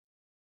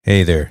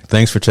Hey there.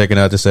 Thanks for checking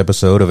out this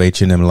episode of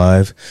H&M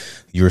Live.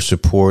 Your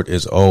support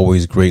is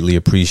always greatly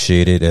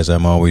appreciated, as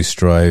I'm always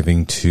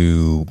striving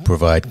to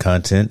provide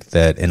content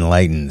that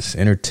enlightens,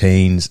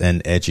 entertains,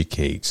 and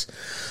educates.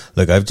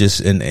 Look, I've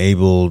just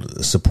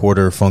enabled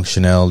supporter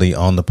functionality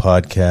on the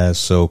podcast,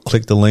 so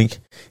click the link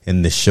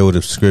in the show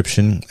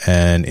description,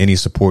 and any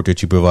support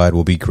that you provide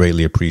will be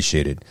greatly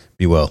appreciated.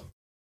 Be well.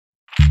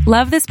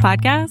 Love this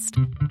podcast?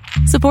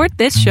 Support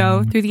this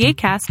show through the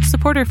Acast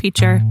supporter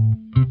feature.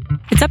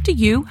 It's up to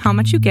you how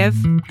much you give,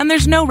 and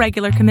there's no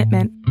regular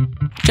commitment.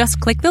 Just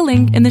click the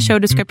link in the show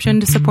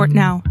description to support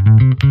now.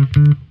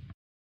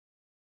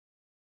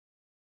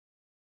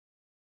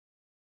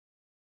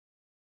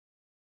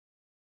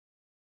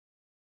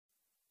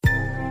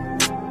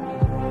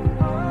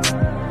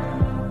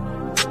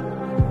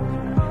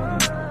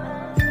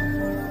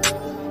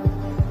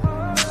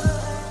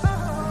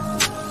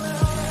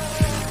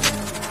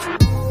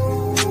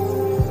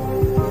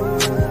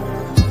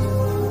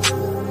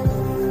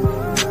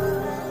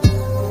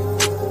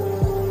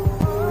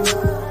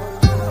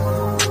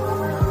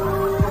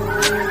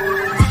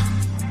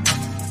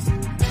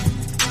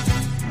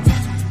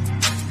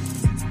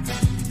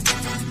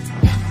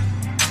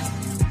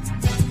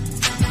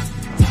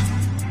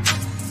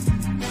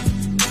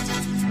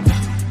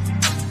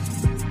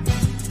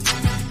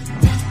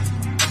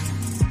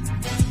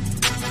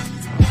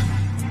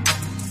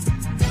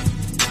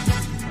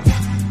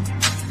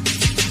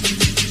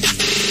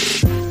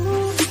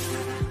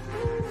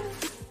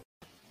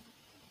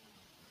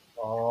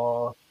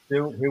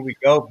 Here we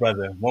go,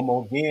 brother. One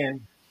more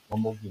again.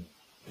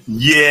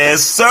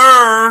 Yes,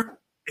 sir.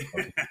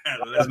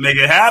 Let's make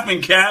it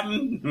happen,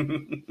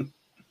 Captain.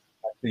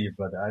 I see you,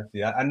 brother. I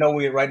see. I know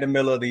we're right in the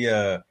middle of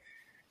the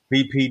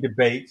VP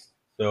debates,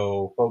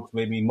 so folks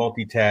may be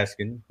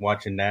multitasking,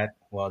 watching that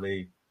while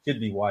they should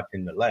be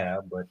watching the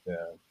lab. But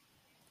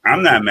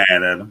I'm not mad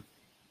at them.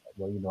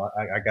 Well, you know,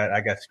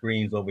 I got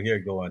screens over here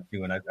going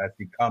too, and I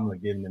see Kamala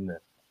giving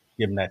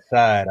that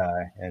side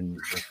eye, and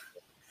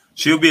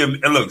she'll be a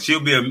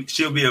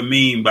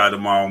meme by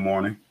tomorrow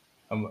morning.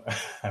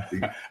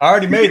 I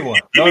already made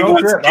one. I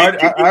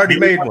already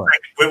made one.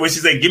 What she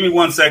said? Give me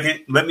 1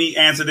 second. Let me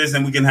answer this,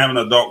 and we can have an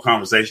adult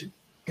conversation.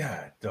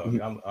 God, dog,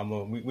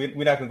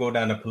 we're not gonna go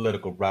down the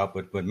political route,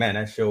 but man,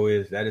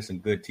 that is some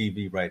good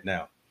TV right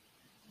now.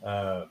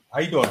 How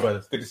you doing, brother?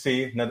 It's good to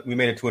see you. We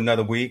made it to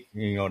another week.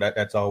 You know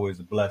that's always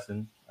a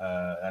blessing.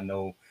 I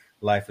know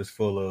life is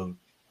full of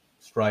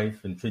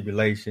strife and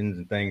tribulations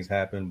and things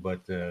happen,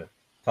 but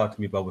talk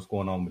to me about what's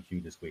going on with you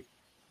this week.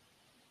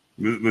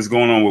 What's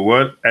going on with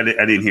what? I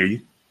didn't hear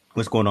you.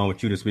 What's going on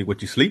with you this week?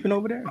 What, you sleeping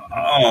over there?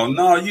 Oh,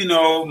 no. You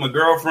know, my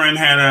girlfriend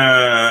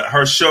had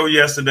her show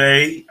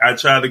yesterday. I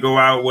tried to go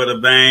out with a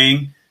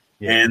bang,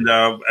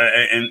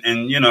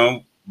 and you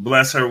know,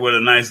 bless her with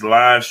a nice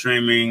live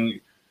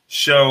streaming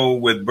show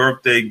with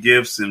birthday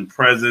gifts and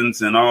presents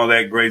and all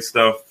that great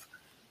stuff,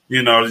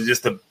 you know,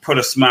 just to put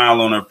a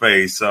smile on her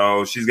face.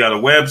 So she's got a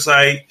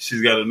website.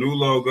 She's got a new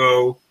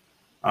logo.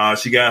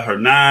 She got her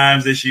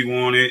knives that she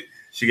wanted.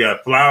 She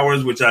got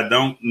flowers, which I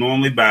don't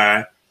normally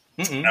buy.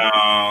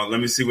 Let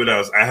me see what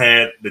else. I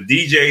had the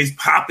DJs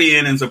pop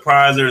in and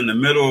surprise her in the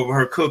middle of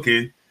her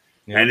cooking.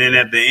 Yeah. And then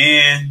at the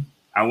end,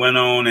 I went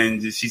on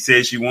and she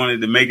said she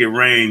wanted to make it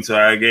rain. So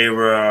I gave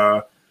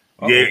her,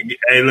 I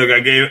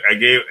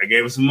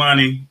gave her some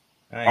money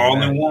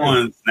all in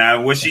one.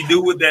 Now, what she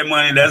do with that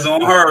money, that's on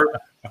her.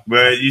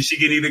 But she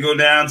can either go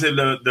down to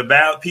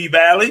the P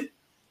Valley,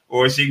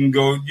 or she can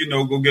go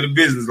get a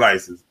business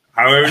license.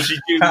 However she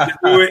chooses to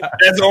do it,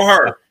 that's on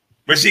her.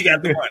 But she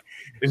got the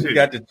money. She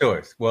got the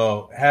choice.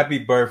 Well, happy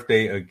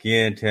birthday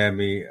again,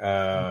 Tammy.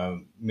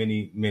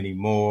 Many, many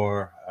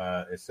more.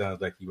 It sounds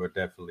like you are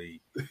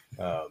definitely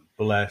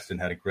blessed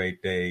and had a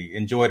great day.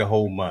 Enjoy the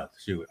whole month.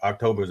 Shoot,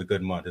 October is a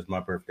good month. It's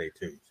my birthday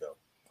too. So.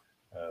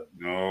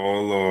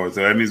 Oh Lord!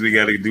 So that means we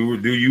got to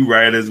do you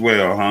right as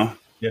well, huh?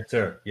 Yes,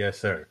 sir. Yes,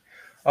 sir.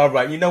 All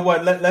right. You know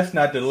what? Let's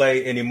not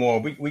delay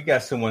anymore. We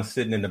got someone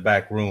sitting in the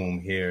back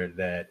room here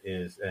that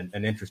is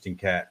an interesting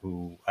cat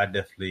who I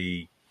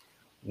definitely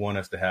want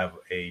us to have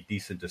a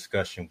decent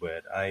discussion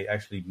with. I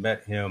actually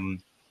met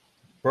him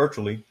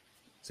virtually,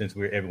 since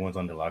everyone's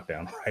under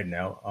lockdown right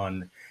now,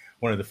 on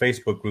one of the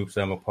Facebook groups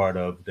I'm a part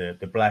of,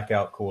 the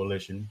Blackout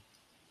Coalition.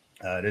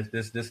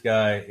 This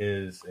guy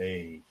is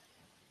a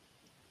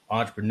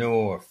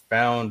entrepreneur,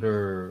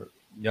 founder,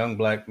 young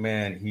black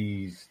man.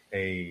 He's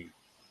a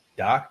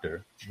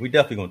doctor. We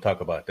definitely going to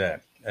talk about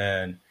that.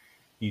 And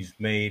he's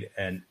made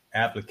an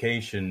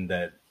application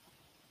that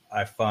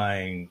I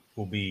find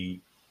will be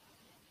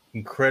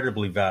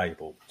incredibly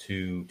valuable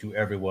to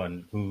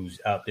everyone who's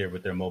out there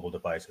with their mobile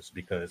devices,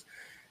 because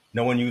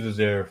no one uses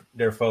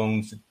their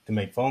phones to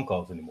make phone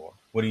calls anymore.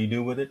 What do you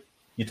do with it?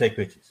 You take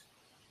pictures.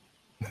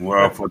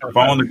 Well, for the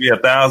phone to be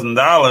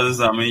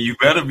 $1,000, I mean, you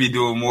better be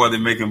doing more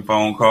than making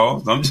phone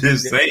calls. I'm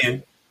just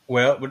saying.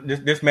 Well,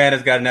 this man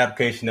has got an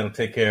application that'll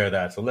take care of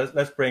that. So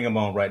let's bring him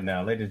on right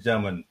now, ladies and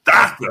gentlemen.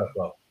 Doctor.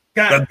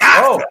 God,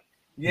 oh,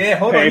 yeah.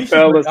 Hold on.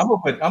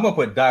 I'm gonna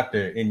put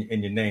doctor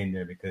in your name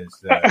there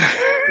because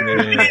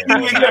didn't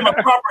even give him a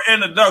proper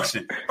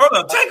introduction. Hold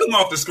on, take him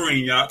off the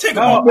screen, y'all. Take him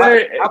off.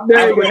 I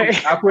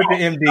put the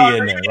MD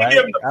in there, right?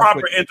 Give him the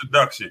proper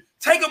introduction.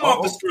 Take him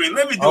off the screen.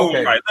 Let me do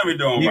him right.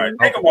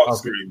 Take him off the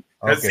screen.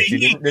 This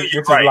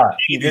is live.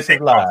 This is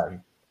live.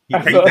 You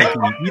think he's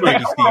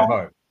Steve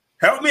Harvey.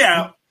 Help me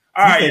out.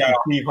 All right, y'all.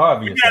 Steve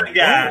Harvey. We got a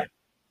guy.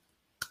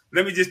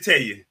 Let me just tell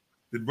you,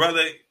 the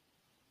brother,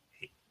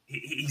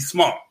 he's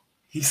smart.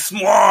 He's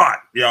smart,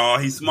 y'all.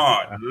 He's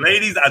smart.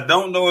 Ladies, I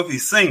don't know if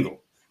he's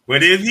single,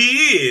 but if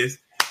he is,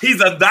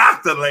 he's a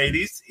doctor,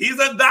 ladies. He's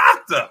a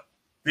doctor.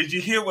 Did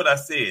you hear what I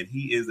said?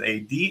 He is a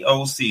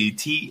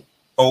DOCTOR.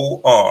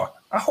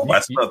 I hope I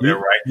spelled that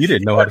right. You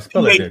didn't know how to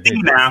spell it. Did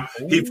you? Now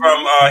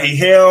he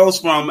hails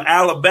from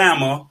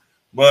Alabama,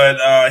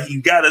 but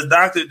he got his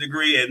doctorate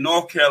degree at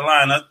North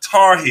Carolina,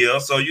 Tar Heel.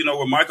 So you know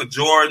where Michael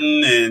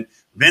Jordan and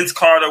Vince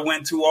Carter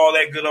went to, all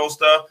that good old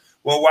stuff.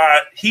 Well,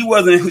 while he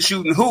wasn't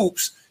shooting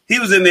hoops, he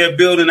was in there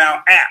building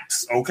out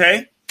apps,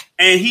 okay?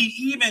 And he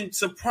even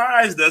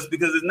surprised us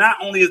because it not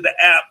only is the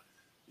app,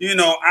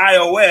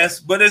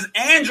 iOS, but it's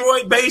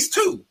Android-based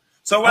too.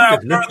 So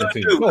without further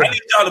ado, I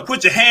need y'all to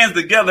put your hands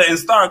together and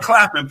start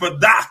clapping for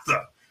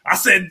Doctor. I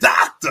said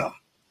Doctor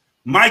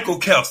Michael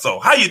Kelso.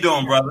 How you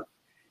doing, brother?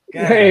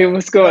 Hey,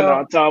 what's going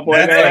on, Tom Boy?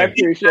 Man, I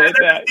appreciate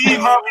that. Steve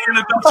Harvey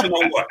introduction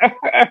or what?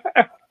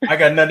 I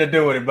got nothing to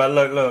do with it, but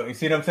look, you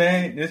see what I'm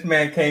saying? This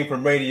man came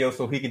from radio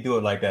so he could do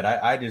it like that.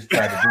 I just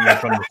tried to do it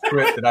from the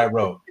script that I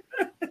wrote.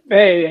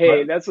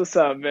 Hey, that's what's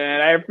up,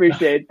 man. I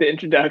appreciate the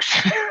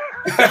introduction.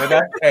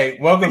 Hey,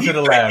 welcome to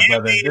the lab,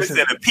 brother. This is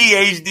a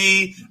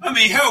PhD. I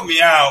mean, help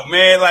me out,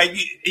 man. Like,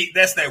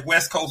 that's that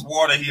West Coast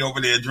water he over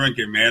there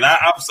drinking, man.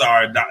 I'm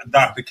sorry,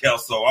 Dr.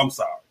 Kelso. I'm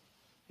sorry.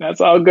 That's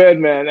all good,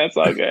 man. That's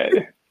all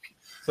good.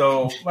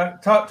 So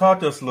talk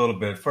to us a little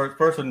bit.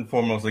 First and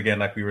foremost, again,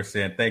 like we were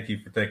saying, thank you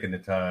for taking the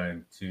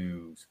time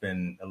to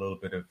spend a little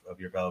bit of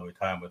your valuable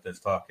time with us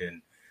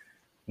talking,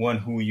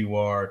 who you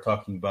are,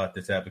 talking about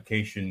this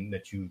application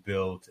that you've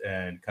built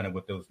and kind of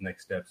what those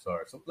next steps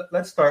are. So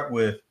let's start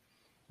with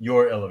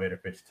your elevator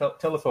pitch. Tell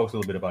the folks a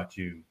little bit about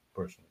you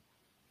personally.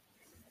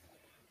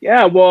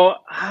 Yeah,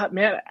 well,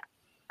 man,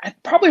 I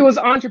probably was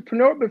an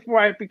entrepreneur before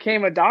I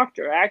became a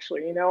doctor,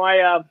 actually.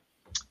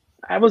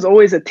 I was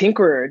always a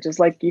tinkerer, just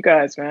like you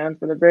guys, man,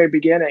 from the very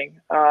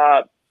beginning.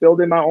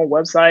 Building my own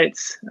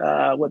websites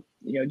with,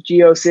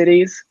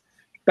 GeoCities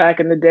back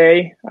in the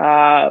day.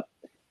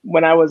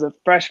 When I was a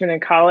freshman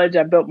in college,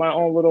 I built my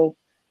own little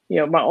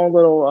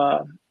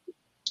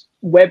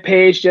web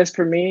page just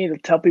for me to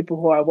tell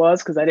people who I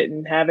was because I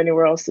didn't have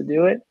anywhere else to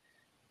do it.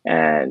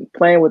 And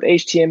playing with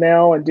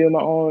HTML and doing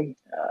my own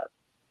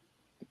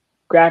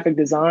graphic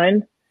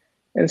design.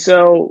 And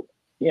so,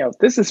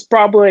 Pix is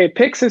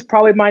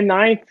probably my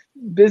ninth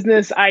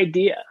business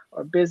idea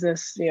or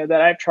business, that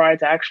I've tried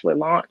to actually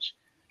launch.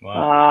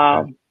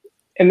 Wow.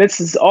 And this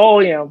is all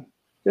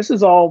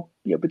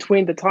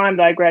between the time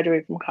that I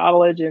graduated from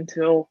college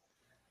until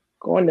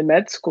going to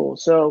med school.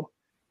 So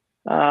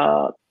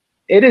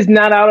it is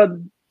not out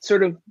of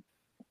sort of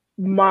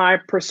my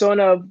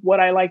persona of what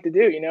I like to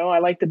do. I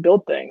like to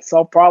build things,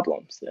 solve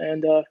problems,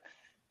 and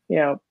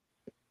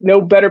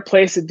no better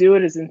place to do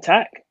it is in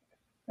tech.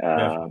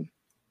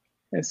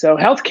 And so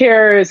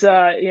healthcare is,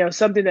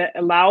 something that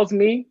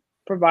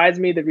provides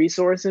me the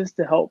resources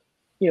to help,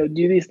 do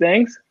these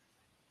things.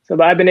 So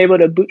I've been able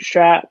to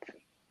bootstrap,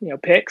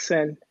 Pix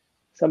and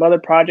some other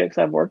projects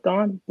I've worked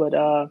on. But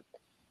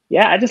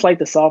I just like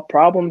to solve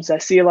problems. I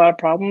see a lot of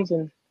problems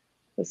and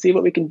let's see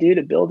what we can do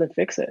to build and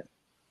fix it.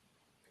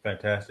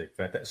 Fantastic.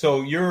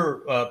 So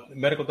you're a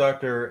medical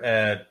doctor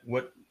at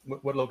what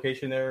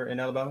location there in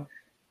Alabama?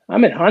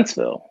 I'm in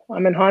Huntsville.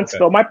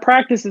 Okay. My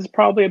practice is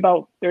probably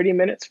about 30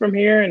 minutes from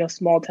here in a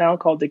small town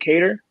called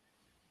Decatur.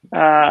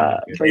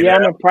 I'm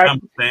a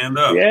private. Stand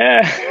up.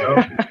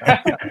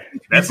 Yeah.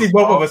 You see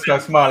both of us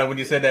start smiling when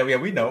you said that. Yeah,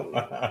 we know.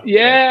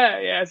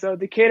 Yeah. So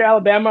Decatur,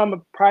 Alabama. I'm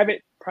a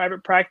private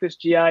practice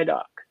GI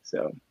doc.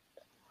 So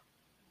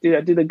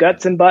I do the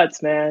guts and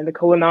butts, man, the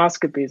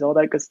colonoscopies, all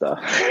that good stuff.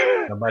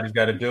 Somebody's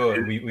got to do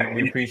it.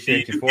 We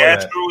appreciate you for that.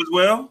 Gastro as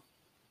well?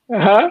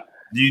 Uh-huh.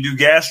 Do you do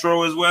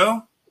gastro as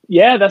well?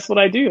 Yeah, that's what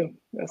I do.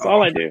 That's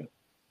all I do.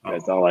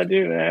 That's all I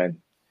do,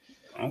 man.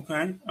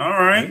 Okay. All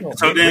right. We're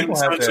gonna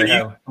have to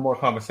have more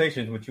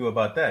conversations with you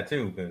about that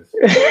too, because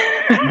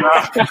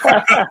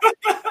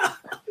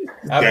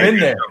I've been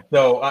there.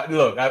 So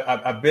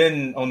I've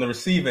been on the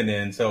receiving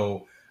end.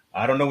 So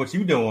I don't know what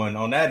you're doing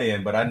on that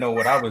end, but I know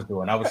what I was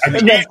doing. I was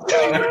sleeping.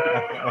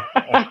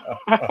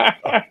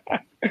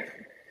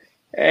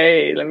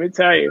 Hey, let me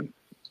tell you.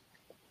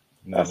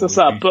 That's what's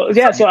up. But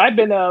yeah, so I've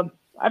been a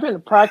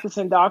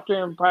practicing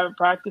doctor in private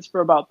practice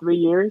for about 3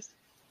 years.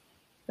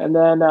 And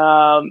then,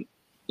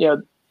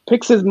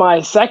 Pix is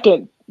my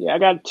second. Yeah, I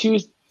got 2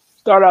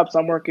 startups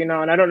I'm working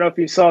on. I don't know if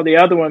you saw the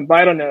other one,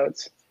 Vital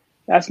Notes.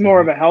 That's more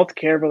of a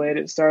healthcare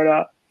related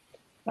startup.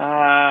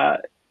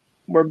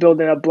 We're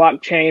building a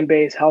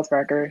blockchain-based health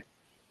record.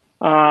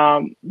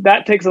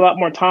 That takes a lot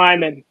more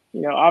time. And,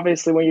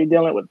 obviously when you're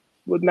dealing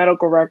with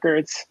medical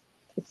records,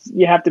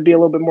 you have to be a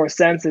little bit more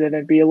sensitive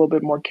and be a little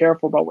bit more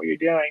careful about what you're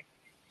doing.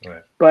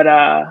 Right.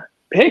 But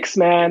pics,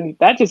 man,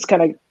 that just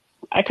I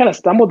kind of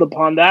stumbled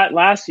upon that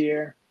last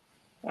year,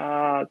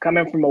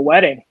 coming from a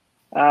wedding.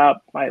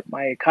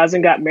 My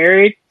cousin got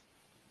married,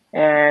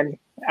 and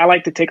I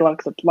like to take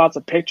lots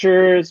of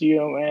pictures,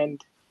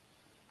 and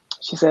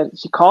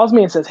she calls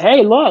me and says,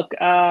 "Hey, look,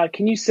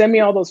 can you send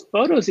me all those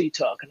photos that you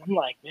took?" And I'm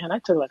like, man, I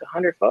took like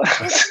 100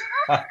 photos.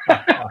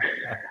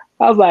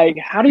 I was like,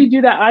 how do you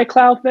do that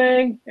iCloud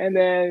thing? And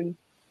then,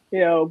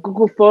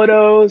 Google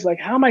Photos, like,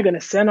 how am I going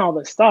to send all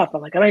this stuff? I'm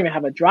like, I don't even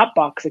have a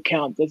Dropbox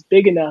account that's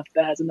big enough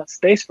that has enough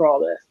space for all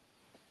this.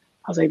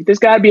 I was like, there's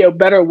got to be a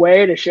better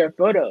way to share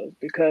photos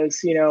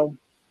because,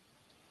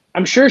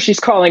 I'm sure she's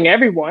calling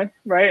everyone,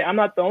 right? I'm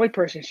not the only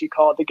person she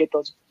called to get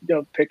those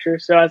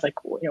pictures. So I was like,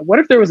 what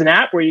if there was an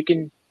app where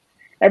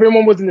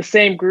everyone was in the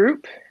same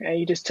group and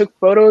you just took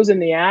photos in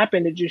the app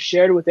and it just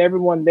shared with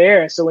everyone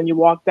there. So when you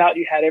walked out,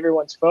 you had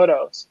everyone's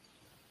photos.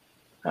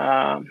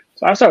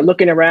 So I started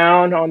looking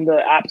around on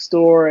the App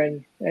Store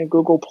and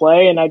Google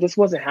Play, and I just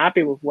wasn't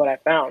happy with what I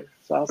found.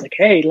 So I was like,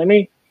 hey, let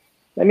me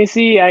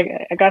see.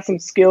 I got some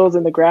skills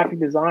in the graphic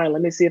design.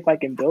 Let me see if I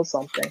can build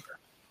something.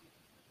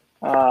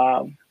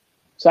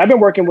 So I've been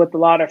working with a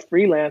lot of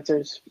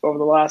freelancers over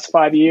the last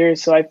 5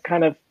 years. So I've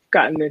kind of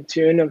gotten in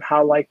tune of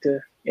how I like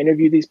to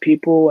interview these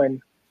people and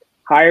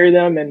hire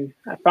them. And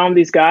I found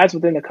these guys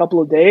within a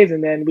couple of days,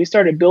 and then we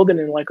started building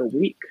in like a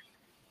week.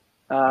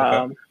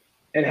 Okay.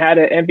 And had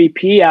an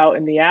MVP out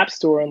in the App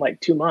Store in like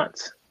 2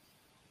 months.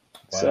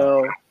 Wow.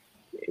 So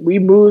we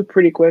moved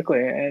pretty quickly,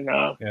 and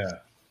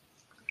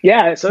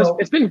so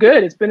it's been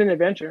good. It's been an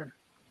adventure.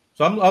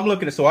 So I'm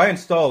looking at. So I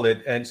installed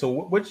it, and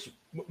so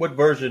what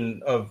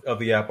version of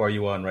the app are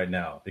you on right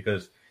now?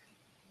 Because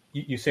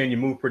you're saying you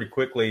moved pretty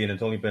quickly, and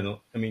it's only been.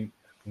 I mean,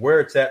 where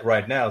it's at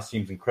right now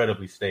seems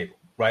incredibly stable,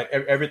 right?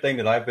 Everything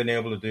that I've been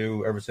able to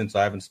do ever since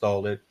I've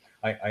installed it,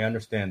 I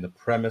understand the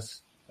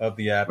premise of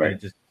the app,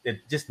 right. And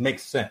it just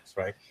makes sense,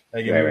 right?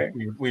 Like right.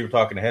 We were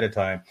talking ahead of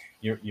time.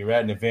 You're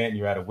at an event,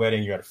 you're at a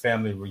wedding, you're at a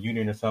family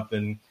reunion or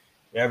something.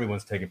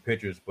 Everyone's taking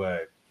pictures,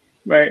 but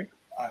right.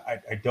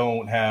 I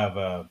don't have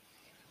a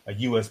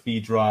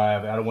USB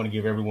drive. I don't want to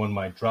give everyone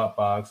my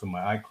Dropbox or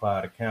my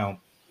iCloud account.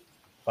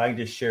 If I can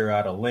just share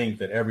out a link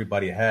that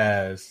everybody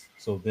has,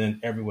 so then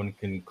everyone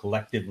can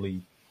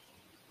collectively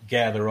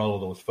gather all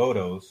of those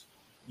photos.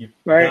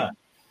 Right. Done.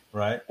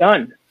 Right.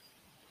 Done.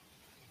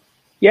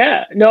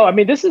 Yeah, no, I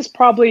mean, this is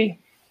probably,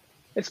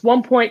 it's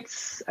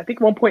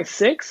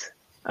 1.6.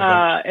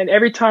 Okay. And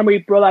every time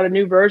we roll out a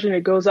new version,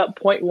 it goes up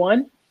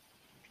 0.1.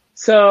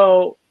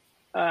 So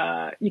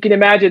you can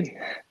imagine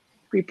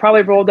we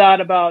probably rolled out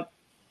about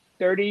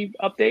 30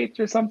 updates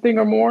or something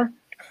or more.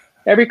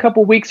 Every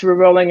couple of weeks, we're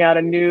rolling out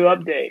a new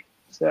update.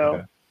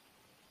 So,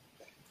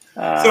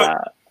 okay.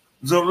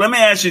 So let me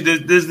ask you,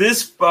 does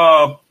this,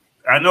 I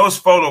know it's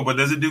photo, but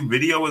does it do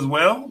video as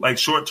well? Like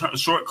short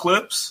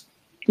clips?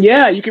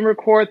 Yeah, you can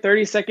record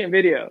 30-second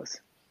videos.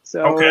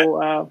 So, okay.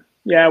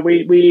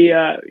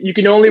 You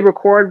can only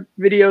record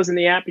videos in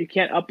the app. You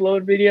can't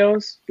upload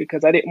videos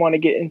because I didn't want to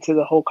get into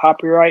the whole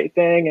copyright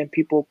thing and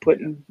people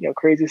putting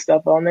crazy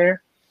stuff on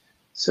there.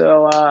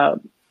 So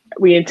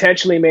we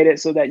intentionally made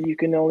it so that you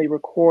can only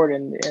record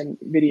and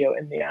video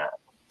in the app.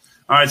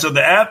 All right. So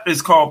the app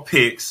is called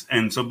Pix,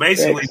 and so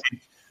basically,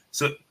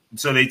 so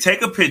they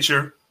take a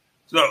picture.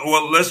 So,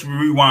 well, let's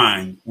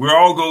rewind. We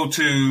all go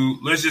to,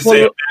 let's just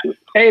say.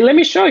 Hey, let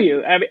me show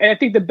you. I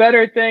think the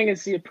better thing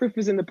is the proof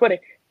is in the pudding.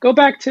 Go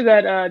back to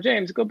that,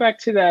 James. Go back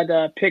to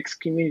that Pix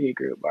community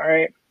group. All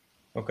right.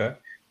 Okay.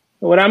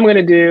 What I'm going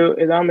to do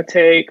is I'm going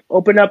to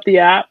open up the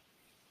app,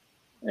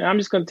 and I'm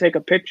just going to take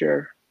a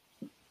picture.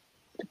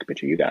 Take a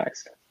picture of you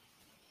guys.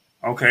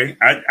 Okay.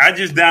 I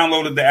just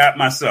downloaded the app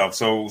myself.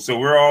 So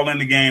we're all in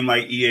the game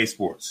like EA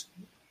Sports.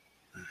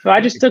 So I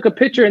just took a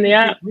picture in the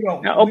app.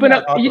 Now open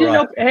up. You didn't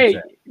open.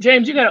 Hey,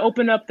 James, you got to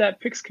open up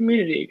that Pix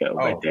community.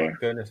 Right there. My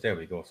goodness, there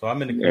we go. So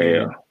I'm in the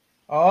community.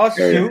 Oh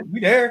shoot, we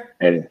there.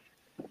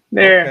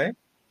 There. Okay.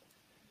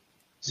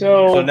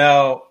 So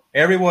now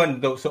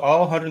everyone, so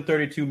all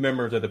 132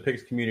 members of the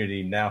Pix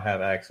community now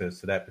have access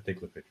to that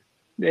particular picture.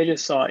 They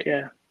just saw it.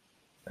 Yeah.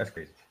 That's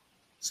crazy.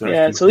 So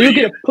you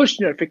get a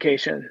push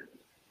notification.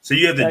 So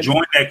you have to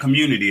join that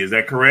community. Is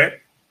that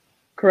correct?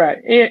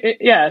 Correct.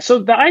 Yeah. So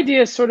the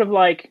idea is sort of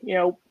like,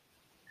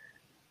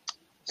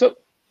 so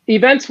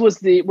events was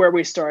where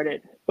we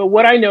started. But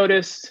what I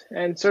noticed,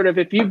 and sort of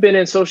if you've been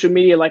in social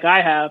media like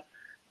I have,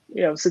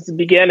 since the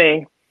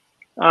beginning,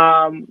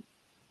 I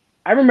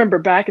remember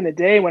back in the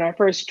day when I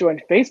first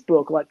joined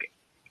Facebook, like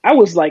I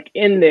was like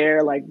in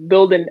there, like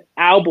building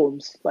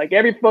albums. Like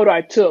every photo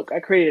I took, I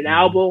created an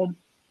album.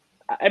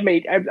 I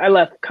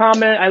left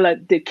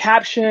did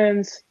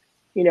captions.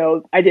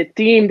 I did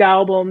themed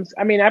albums.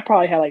 I mean, I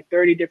probably had like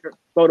 30 different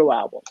photo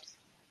albums.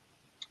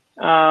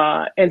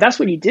 And that's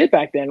what you did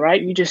back then,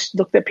 right? You just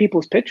looked at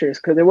people's pictures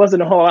because there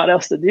wasn't a whole lot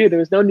else to do. There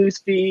was no news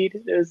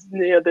feed. There's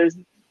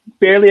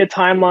barely a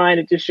timeline.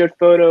 It just showed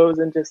photos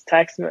and just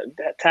text.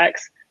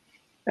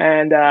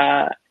 And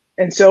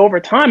And so over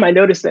time, I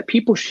noticed that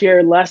people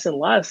share less and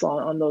less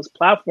on those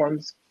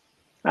platforms.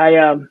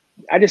 I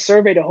just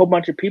surveyed a whole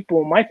bunch of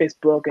people on my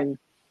Facebook, and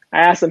I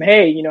asked them,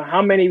 hey,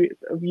 how many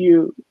of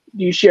you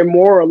do you share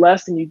more or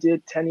less than you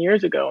did 10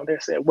 years ago? And they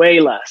said way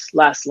less.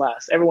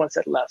 Everyone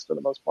said less for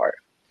the most part.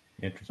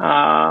 Interesting.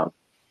 I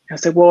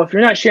said, well, if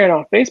you're not sharing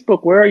on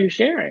Facebook, where are you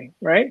sharing,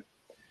 right?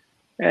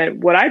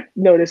 And what I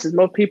noticed is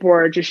most people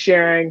are just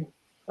sharing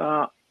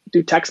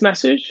through text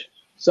message.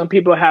 Some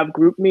people have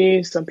group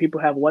me, some people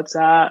have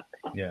WhatsApp.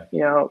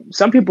 Yeah.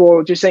 Some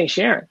people just ain't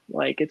sharing.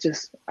 Like, it's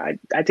just, I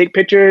take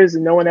pictures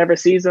and no one ever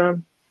sees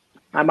them.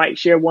 I might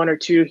share one or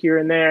two here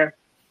and there.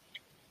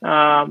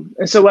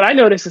 And so what I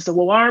noticed is,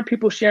 well, why aren't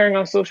people sharing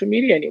on social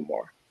media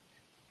anymore?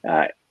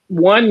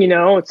 One,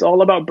 it's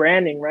all about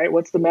branding, right?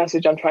 What's the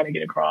message I'm trying to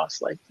get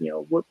across? Like,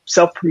 what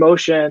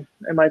self-promotion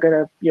am I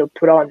going to,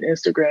 put on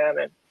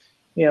Instagram, and,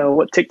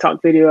 what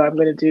TikTok video I'm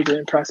going to do to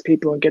impress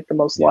people and get the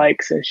most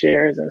likes and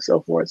shares and so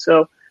forth.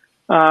 So,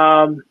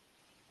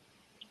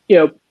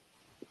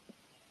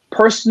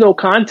 personal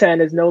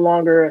content is no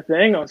longer a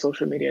thing on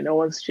social media. No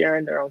one's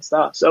sharing their own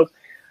stuff. So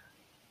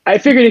I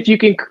figured if you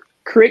can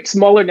create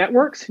smaller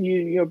networks,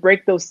 you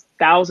break those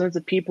thousands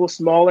of people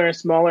smaller and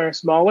smaller and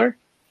smaller,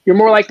 you're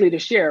more likely to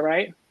share,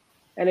 right?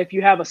 And if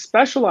you have a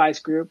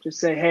specialized group, just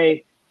say,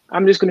 hey,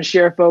 I'm just going to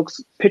share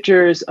folks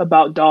pictures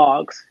about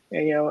dogs,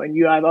 and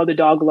you have other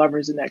dog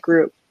lovers in that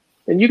group,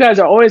 then you guys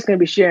are always going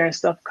to be sharing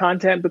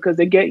content because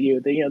they get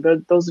you.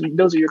 Those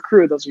are your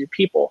crew, those are your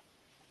people.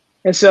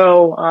 And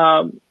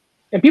so,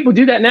 and people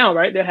do that now,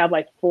 right? They have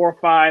like 4 or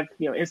 5,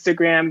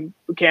 Instagram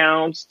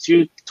accounts,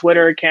 2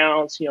 Twitter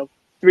accounts,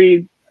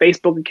 3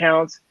 Facebook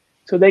accounts,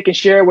 so they can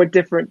share with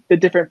the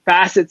different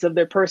facets of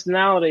their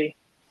personality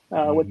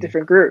with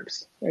different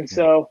groups. And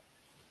so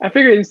I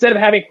figured instead of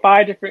having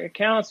 5 different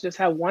accounts, just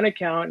have one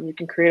account, and you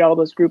can create all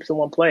those groups in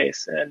one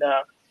place. And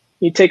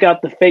you take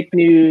out the fake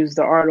news,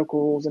 the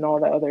articles, and all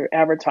the other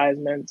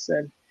advertisements,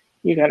 and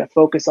you got to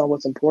focus on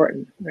what's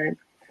important, right?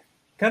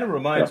 Kind of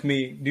reminds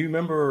me, do you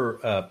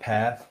remember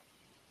Path?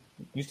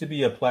 It used to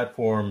be a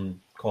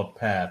platform called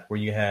Path where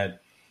you had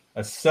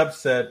a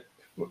subset.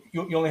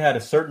 You only had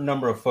a certain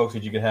number of folks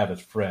that you could have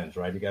as friends,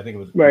 right? I think it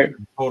was right.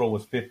 Total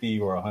was 50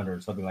 or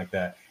 100, something like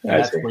that. And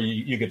that's where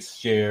you could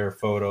share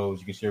photos,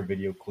 you could share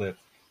video clips,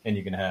 and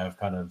you can have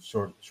kind of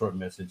short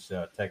message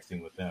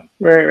texting with them.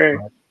 Right.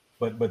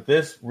 But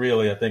this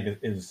really, I think,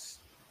 is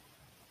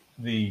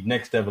the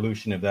next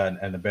evolution of that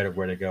and the better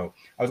way to go.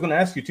 I was going to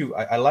ask you too.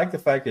 I like the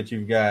fact that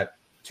you've got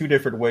 2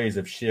 different ways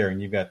of sharing.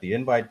 You've got the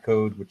invite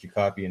code, which you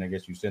copy, and I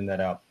guess you send that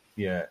out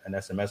via an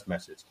SMS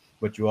message.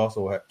 But you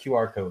also have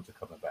QR codes are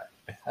coming back.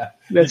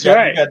 That's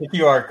right. You got the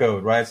QR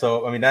code, right?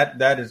 So I mean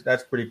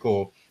that's pretty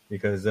cool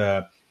because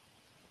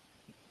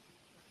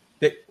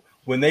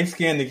when they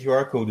scan the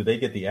QR code, do they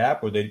get the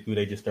app, or do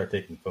they just start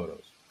taking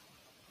photos?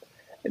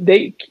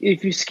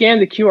 If you scan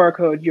the QR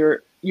code,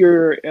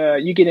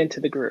 you get into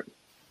the group.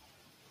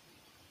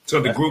 So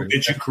the group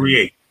that you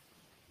create.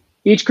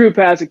 Each group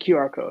has a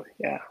QR code.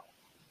 Yeah.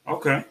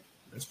 Okay,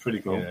 that's pretty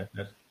cool. Yeah,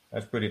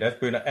 that's pretty.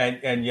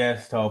 And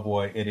yes,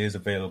 Tallboy, it is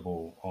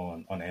available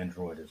on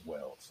Android as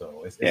well.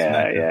 So it's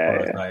not just for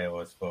us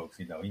iOS folks.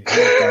 He's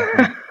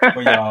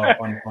for y'all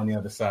on the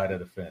other side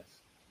of the fence.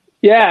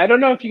 Yeah, I don't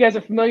know if you guys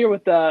are familiar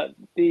with the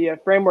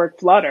framework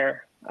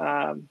Flutter.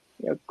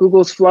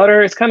 Google's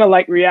Flutter. It's kind of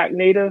like React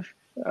Native,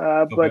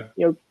 but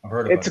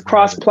it's a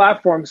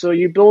cross-platform. So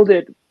you build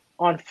it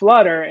on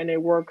Flutter, and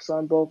it works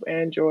on both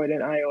Android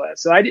and iOS.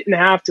 So I didn't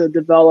have to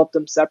develop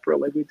them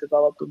separately. We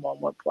developed them on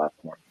one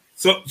platform.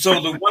 So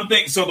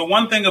the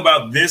one thing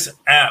about this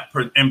app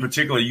in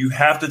particular, you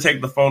have to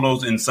take the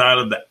photos inside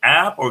of the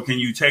app, or can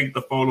you take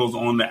the photos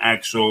on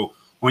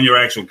your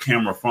actual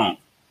camera phone?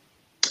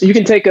 You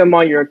can take them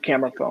on your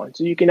camera phone.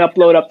 So you can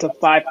upload up to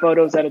 5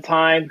 photos at a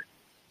time.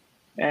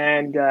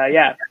 And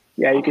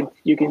you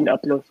can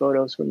upload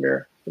photos from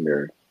your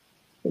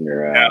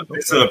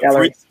is it a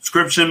free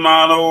subscription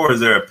model, or is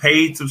there a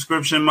paid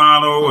subscription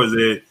model, or is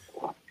it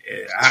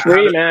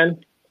free,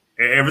 man?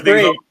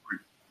 Everything's free.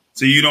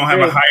 So you don't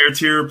have a higher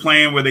tier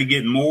plan where they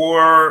get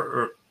more?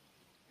 Or?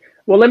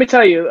 Well, let me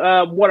tell you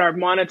what our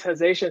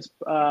monetization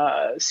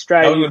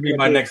strategy. That would be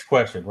my next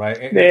question, right?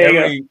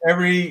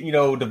 Every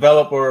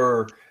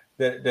developer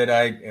that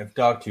I have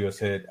talked to has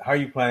said, "How are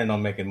you planning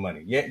on making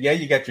money?" Yeah,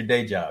 you got your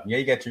day job. Yeah,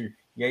 you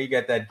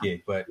got that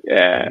gig, but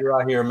if you're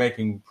out here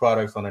making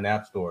products on an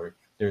app store,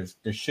 there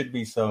should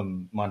be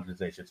some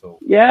monetization. So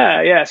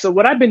yeah. So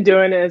what I've been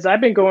doing is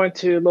I've been going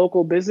to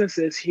local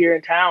businesses here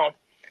in town,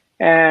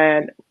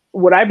 and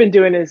what I've been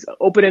doing is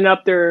opening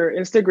up their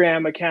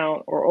Instagram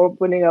account or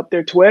opening up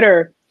their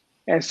Twitter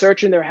and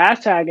searching their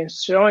hashtag and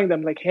showing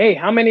them like, hey,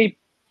 how many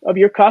of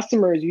your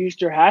customers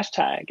used your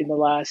hashtag in the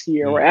last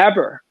year or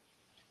ever?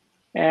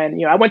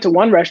 And, I went to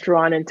one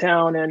restaurant in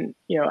town, and,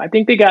 I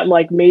think they got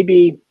like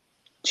maybe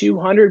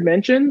 200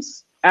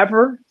 mentions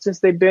ever since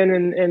they've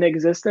been in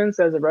existence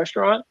as a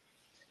restaurant.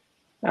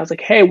 And I was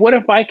like, hey, what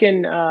if I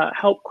can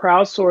help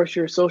crowdsource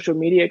your social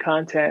media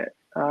content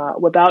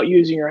without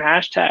using your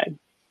hashtag?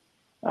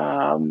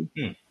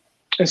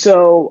 And And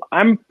so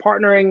I'm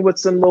partnering with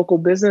some local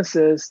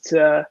businesses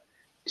to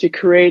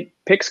create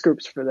pics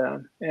groups for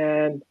them.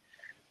 And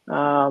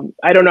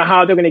I don't know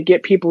how they're going to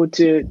get people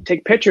to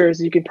take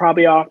pictures. You can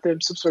probably offer them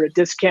some sort of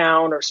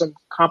discount or some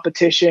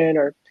competition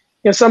or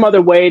some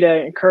other way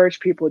to encourage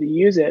people to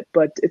use it.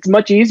 But it's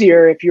much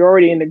easier if you're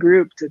already in the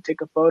group to take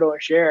a photo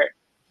and share it.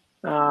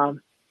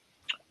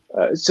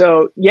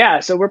 So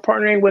we're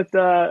partnering with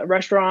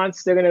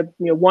restaurants. They're gonna,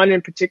 one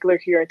in particular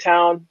here in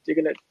town.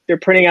 They're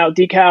printing out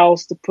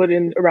decals to put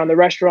in around the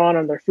restaurant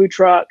on their food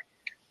truck,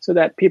 so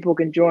that people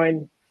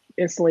can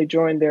instantly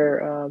join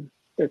their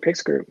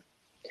pics group.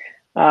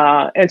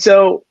 And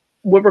so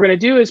what we're gonna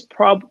do is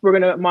we're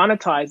gonna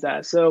monetize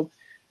that. So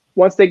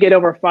once they get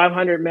over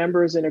 500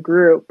 members in a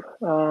group,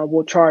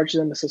 we'll charge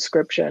them a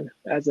subscription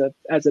as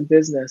a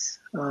business.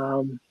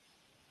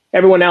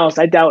 Everyone else,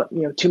 I doubt,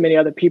 too many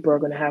other people are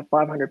going to have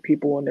 500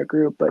 people in their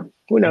group, but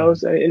who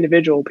knows,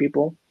 individual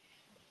people.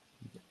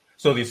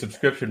 So the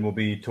subscription will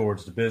be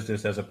towards the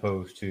business as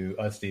opposed to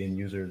us, the end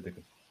user.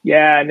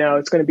 Yeah, no,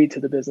 it's going to be to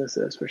the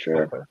businesses for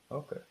sure.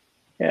 Okay.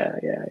 Yeah.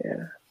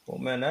 Well,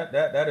 man,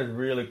 that is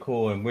really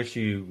cool, and wish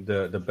you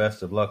the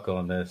best of luck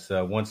on this.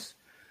 Once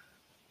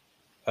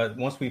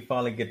we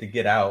finally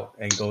get out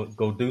and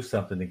go do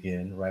something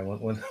again, right?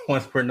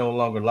 Once we're no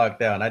longer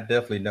locked down, I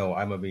definitely know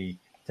I'm gonna be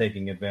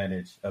taking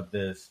advantage of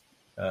this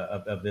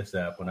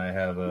app when I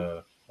have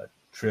a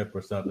trip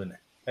or something.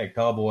 Hey,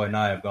 Cowboy and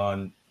I have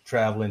gone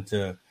traveling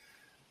to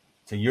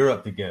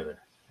Europe together.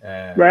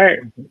 Right.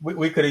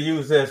 We could have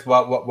used this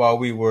while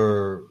we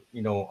were,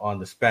 on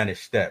the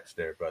Spanish steps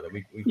there, brother.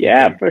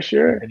 For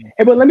sure.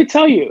 Hey, but let me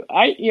tell you,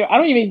 I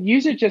don't even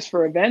use it just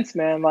for events,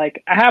 man.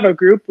 Like, I have a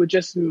group with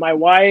just my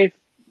wife,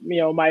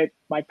 my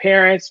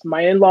parents,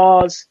 my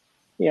in-laws,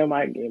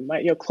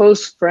 my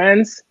close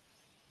friends.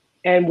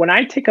 And when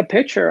I take a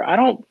picture, I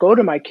don't go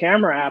to my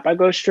camera app. I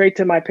go straight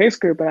to my pics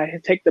group and I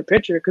take the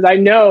picture because I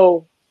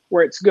know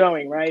where it's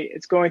going, right?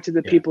 It's going to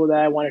the people that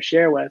I want to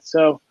share with.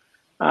 So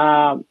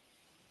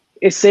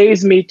it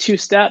saves me 2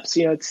 steps.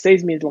 It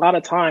saves me a lot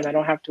of time. I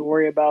don't have to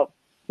worry about,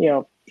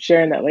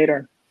 sharing that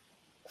later.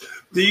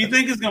 Do you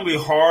think it's going to be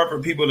hard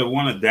for people to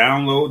want to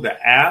download the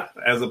app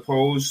as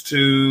opposed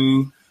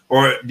to,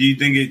 or do you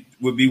think it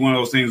would be one of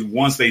those things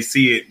once they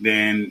see it,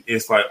 then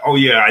it's like, oh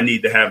yeah, I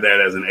need to have that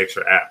as an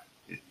extra app?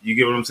 You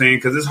get what I'm saying?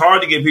 Because it's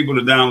hard to get people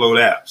to download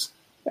apps.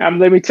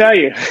 Let me tell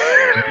you,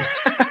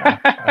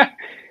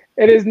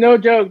 it is no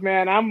joke,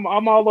 man. I'm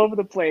all over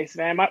the place,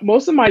 man.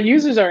 Most of my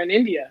users are in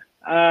India.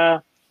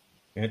 I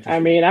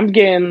mean, I'm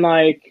getting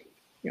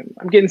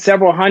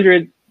several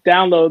hundred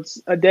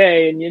downloads a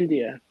day in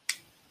India.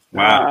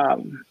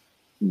 Wow.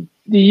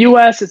 The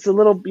U.S., it's a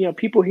little,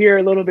 people here are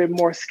a little bit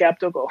more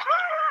skeptical.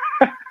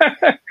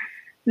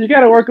 You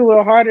got to work a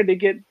little harder to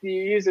get the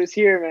users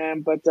here,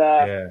 man. But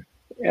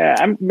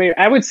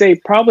I would say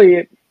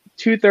probably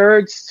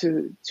 2/3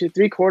 to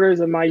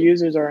 3/4 of my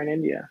users are in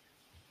India.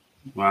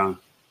 Wow,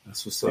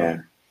 that's what's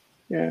up.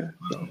 Yeah.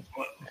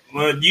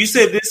 Well, you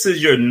said this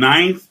is your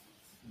ninth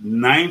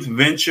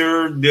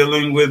venture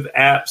dealing with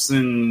apps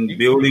and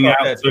building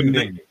out certain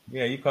things.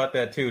 Yeah, you caught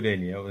that too,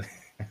 didn't you?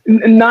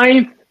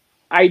 Ninth,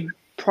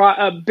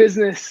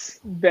 business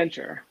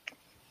venture.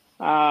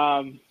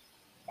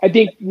 I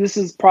think this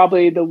is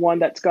probably the one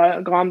that's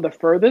gone the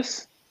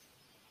furthest,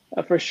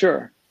 for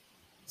sure.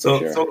 So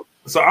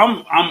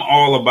I'm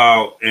all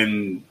about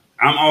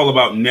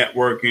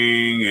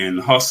networking and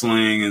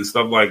hustling and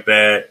stuff like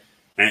that,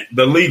 and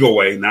the legal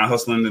way, not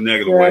hustling the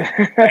negative way.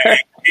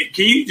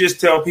 Can you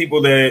just tell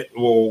people that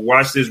will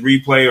watch this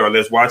replay or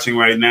that's watching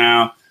right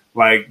now,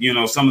 like,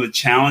 some of the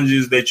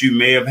challenges that you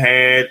may have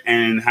had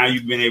and how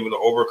you've been able to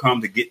overcome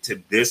to get to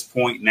this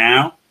point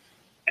now?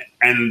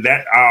 And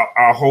that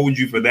I'll hold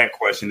you for that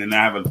question, and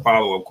I have a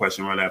follow-up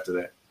question right after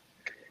that.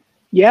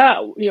 Yeah,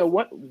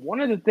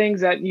 one of the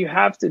things that you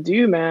have to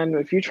do, man,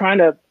 if you're trying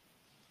to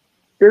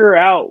figure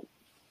out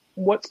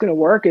what's going to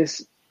work,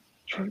 is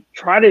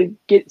try to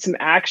get some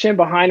action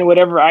behind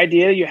whatever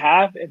idea you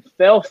have and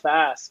fail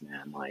fast,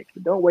 man. Like,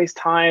 don't waste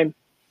time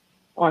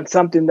on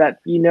something that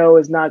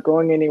is not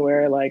going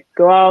anywhere. Like,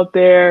 go out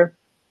there,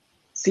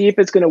 see if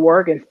it's going to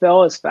work, and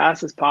fail as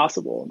fast as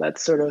possible.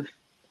 That's sort of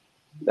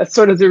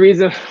the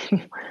reason.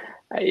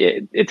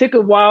 It took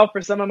a while for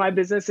some of my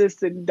businesses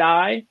to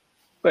die,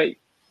 but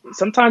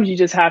sometimes you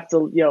just have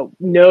to,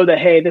 know that,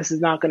 hey, this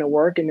is not going to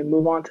work, and then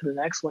move on to the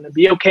next one and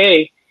be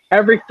okay.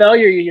 Every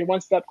failure, you're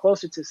one step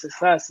closer to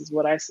success, is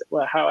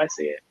how I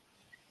see it.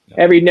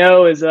 Every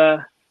no is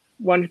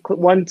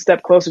one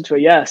step closer to a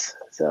yes.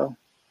 So,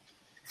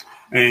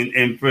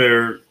 and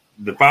for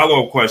the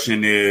follow-up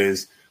question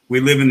is,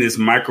 we live in this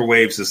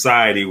microwave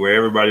society where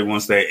everybody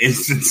wants that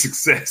instant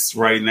success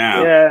right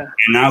now. Yeah.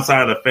 And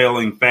outside of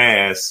failing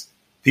fast,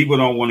 people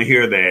don't want to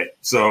hear that.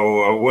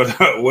 So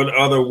what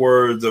other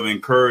words of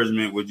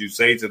encouragement would you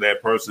say to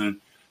that person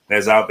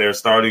that's out there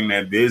starting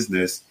that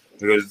business?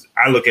 Because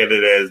I look at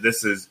it as,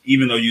 this is,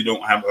 even though you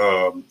don't have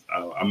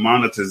a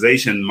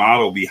monetization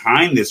model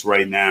behind this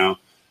right now,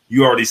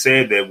 you already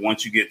said that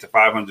once you get to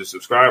 500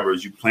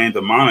 subscribers, you plan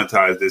to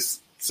monetize this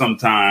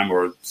sometime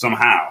or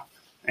somehow.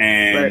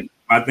 And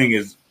my thing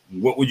is,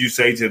 what would you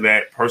say to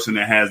that person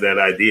that has that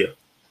idea?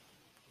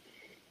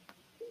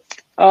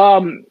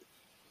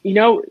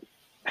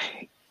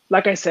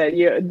 Like I said,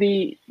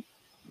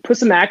 put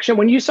some action.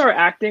 When you start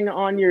acting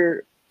on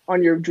your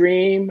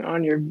dream,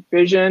 on your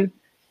vision,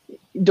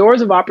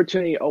 doors of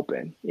opportunity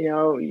open.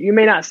 You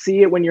may not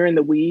see it when you're in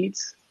the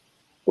weeds.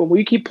 When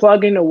we keep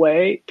plugging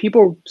away,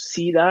 people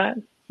see that.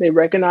 They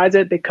recognize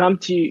it. They come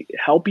to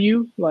help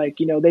you.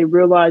 They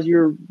realize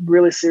you're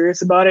really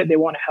serious about it. They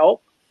want to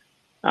help.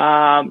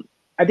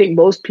 I think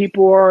most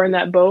people are in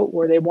that boat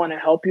where they want to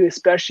help you,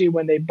 especially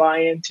when they buy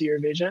into your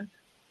vision.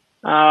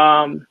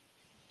 And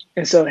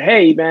so,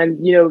 hey,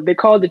 man, they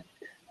call it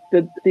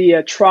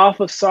the trough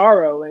of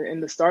sorrow in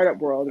the startup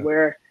world,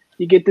 where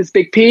you get this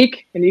big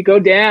peak and you go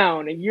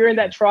down, and you're in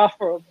that trough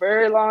for a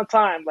very long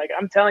time. Like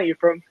I'm telling you,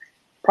 from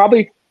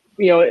probably,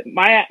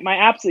 my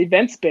app's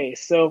event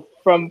space. So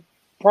from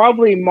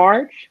probably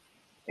March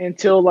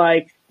until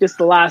like just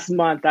the last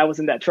month, I was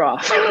in that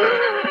trough.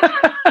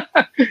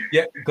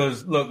 Yeah,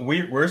 because look,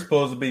 we're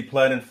supposed to be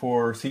planning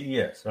for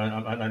CES. Right?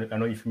 I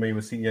know you're familiar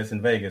with CES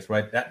in Vegas,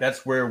 right?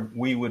 That's where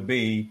we would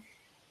be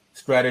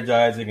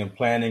strategizing and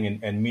planning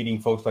and meeting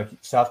folks like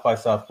South by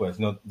Southwest.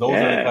 Those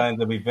are the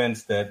kinds of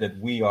events that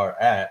we are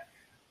at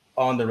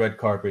on the red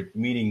carpet,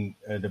 meeting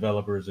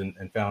developers and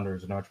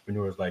founders and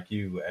entrepreneurs like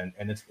you. And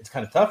it's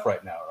kind of tough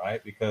right now,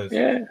 right? Because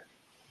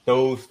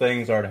those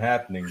things aren't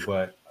happening.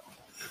 But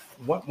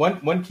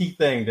one key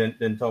thing,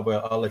 then Toby,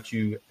 I'll let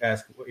you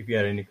ask if you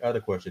had any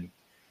other question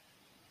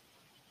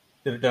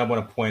that I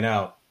want to point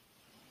out.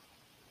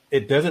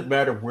 It doesn't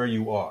matter where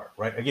you are,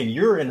 right? Again,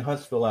 you're in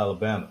Huntsville,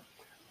 Alabama.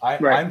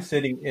 I'm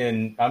sitting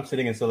in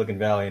Silicon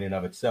Valley in and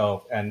of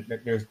itself, and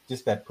there's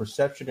just that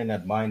perception and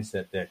that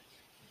mindset that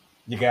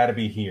you got to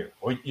be here,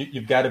 or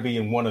you've got to be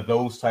in one of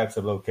those types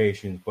of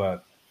locations.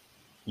 But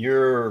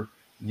you're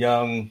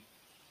young,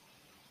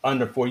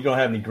 under 40. You don't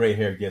have any gray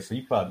hair yet, so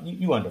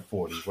you under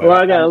 40, right? Well,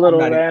 I got a little,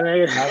 man.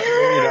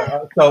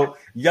 So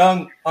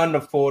young,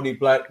 under 40,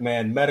 black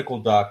man, medical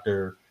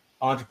doctor,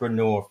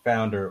 entrepreneur,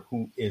 founder,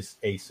 who is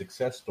a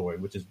success story,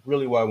 which is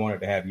really why I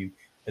wanted to have you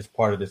as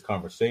part of this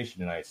conversation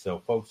tonight. So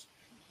folks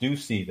do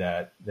see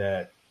that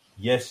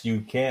yes,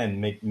 you can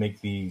make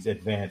these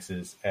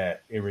advances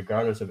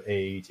regardless of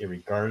age,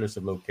 regardless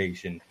of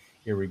location,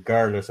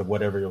 regardless of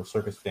whatever your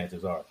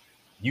circumstances are.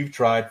 You've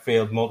tried,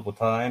 failed multiple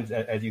times,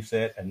 as you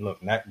said, and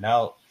look,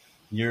 now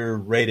you're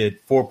rated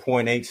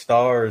 4.8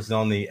 stars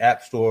on the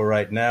App Store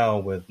right now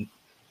with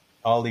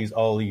all these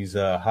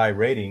high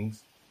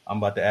ratings. I'm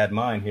about to add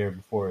mine here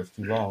before it's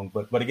too long,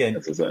 but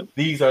again,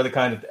 these are the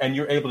kind of, and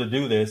you're able to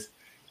do this.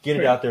 Get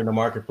it out there in the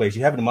marketplace.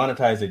 You haven't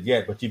monetized it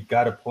yet, but you've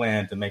got a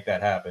plan to make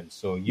that happen.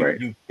 So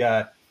you've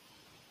got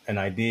an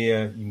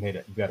idea,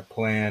 you've got a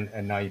plan,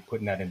 and now you're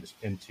putting that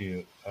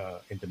into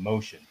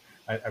motion.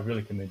 I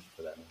really commend you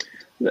for that, man.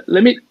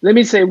 Let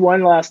me say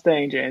one last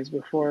thing, James,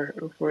 before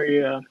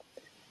you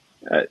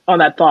on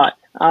that thought.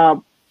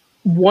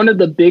 One of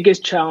the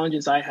biggest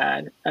challenges I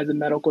had as a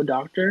medical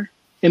doctor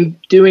in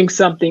doing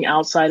something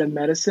outside of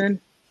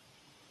medicine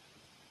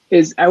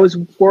is I was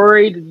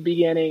worried at the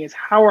beginning is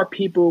how are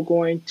people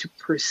going to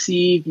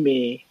perceive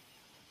me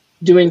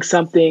doing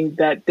something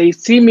that they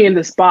see me in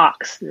this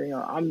box.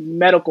 I'm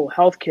medical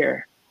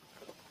healthcare,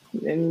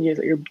 and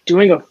you're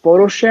doing a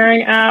photo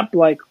sharing app.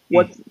 Like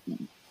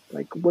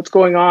what's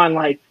going on?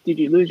 Like, did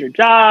you lose your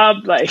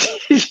job? Like,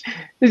 did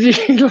you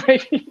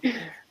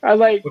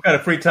what kind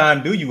of free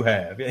time do you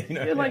have?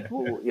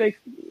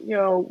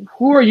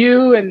 Who are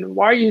you and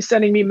why are you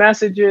sending me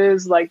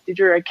messages? Like, did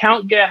your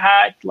account get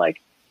hacked?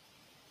 Like,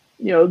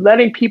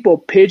 letting people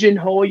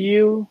pigeonhole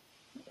you.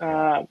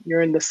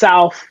 You're in the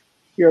South,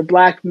 you're a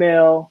black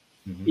male,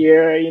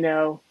 you're,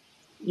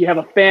 you have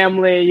a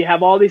family, you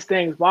have all these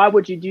things. Why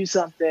would you do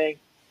something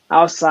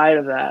outside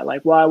of that?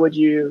 Like, why would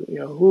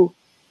you,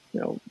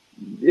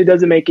 it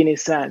doesn't make any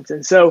sense.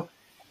 And so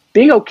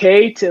being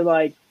okay to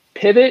like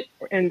pivot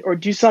or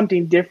do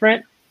something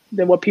different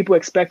than what people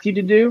expect you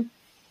to do,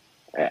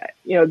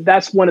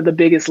 that's one of the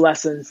biggest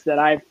lessons that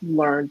I've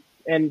learned,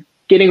 and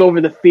getting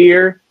over the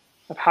fear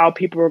of how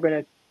people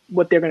are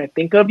what they're going to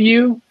think of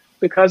you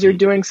because you're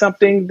doing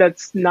something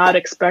that's not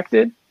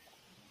expected.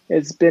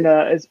 It's been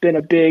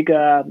a big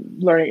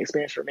learning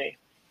experience for me.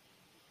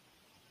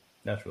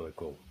 That's really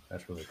cool.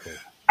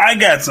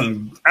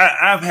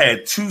 I've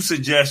had two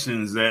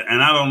suggestions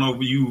and I don't know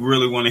if you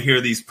really want to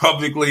hear these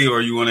publicly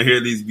or you want to hear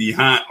these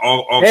behind.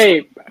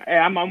 Hey,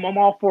 I'm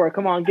all for it.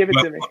 Come on, give it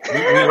to me. We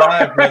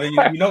live, brother.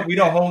 We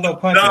don't hold no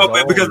punches. No,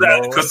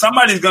 because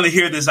somebody's going to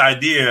hear this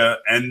idea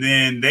and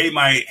then they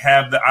might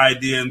have the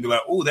idea and be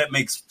like, "Oh, that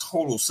makes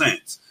total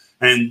sense."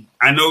 And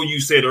I know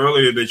you said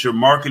earlier that you're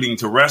marketing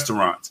to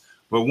restaurants,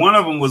 but one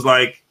of them was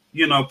like,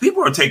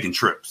 people are taking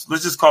trips.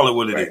 Let's just call it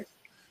what it is.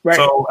 Right.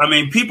 So,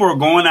 people are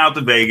going out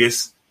to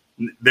Vegas.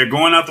 They're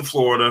going out to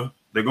Florida.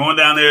 They're going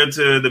down there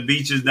to the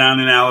beaches down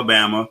in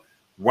Alabama.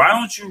 Why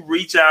don't you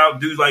reach out,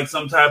 do like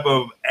some type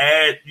of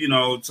ad,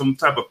 some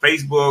type of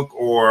Facebook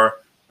or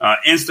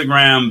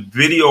Instagram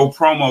video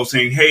promo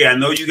saying, hey, I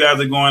know you guys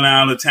are going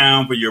out of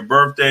town for your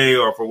birthday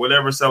or for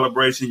whatever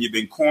celebration. You've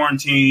been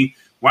quarantined.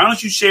 Why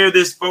don't you share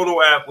this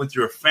photo app with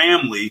your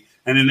family?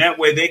 And in that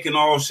way, they can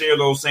all share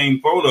those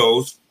same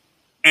photos.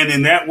 And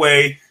in that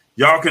way,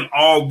 y'all can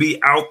all be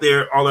out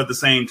there all at the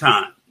same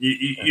time,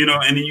 you know,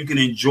 and then you can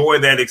enjoy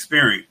that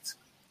experience.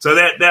 So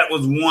that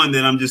was one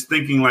that I'm just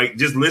thinking, like,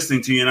 just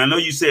listening to you. And I know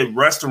you said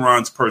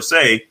restaurants per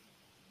se,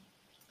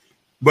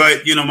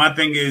 but, you know, my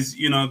thing is,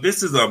 you know,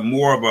 this is a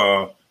more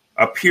of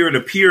a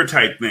peer-to-peer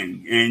type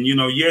thing. And, you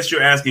know, yes,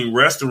 you're asking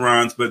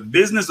restaurants, but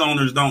business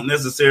owners don't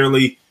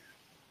necessarily,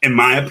 in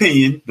my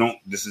opinion,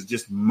 this is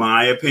just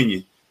my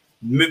opinion.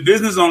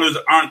 Business owners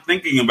aren't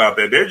thinking about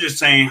that. They're just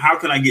saying, how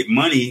can I get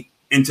money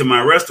into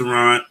my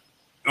restaurant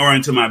or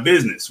into my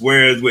business?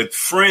 Whereas with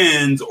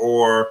friends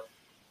or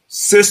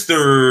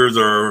sisters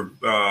or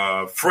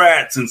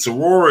frats and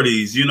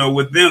sororities, you know,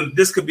 with them,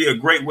 this could be a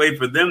great way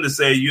for them to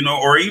say, you know,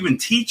 or even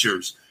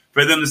teachers,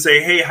 for them to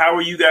say, hey, how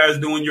are you guys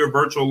doing your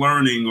virtual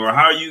learning? Or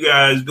how are you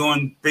guys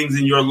doing things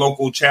in your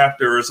local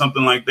chapter or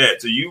something like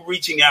that? So you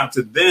reaching out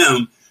to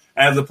them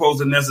as opposed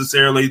to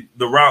necessarily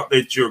the route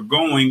that you're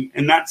going,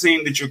 and not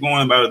saying that you're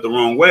going about it the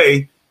wrong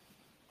way.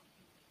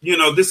 You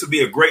know, this would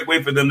be a great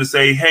way for them to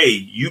say, hey,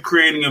 you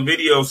creating a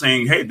video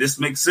saying, hey, this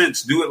makes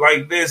sense. Do it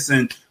like this.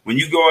 And when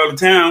you go out of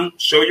town,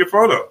 show your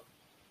photo.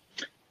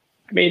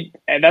 I mean,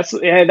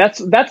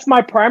 that's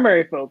my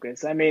primary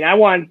focus. I mean, I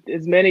want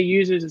as many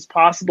users as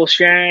possible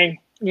sharing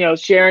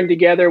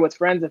together with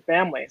friends and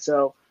family.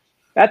 So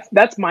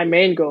that's my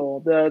main goal.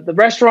 The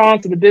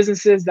restaurants and the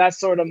businesses, that's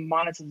sort of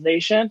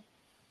monetization.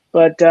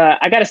 But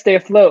I got to stay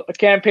afloat. I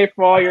can't pay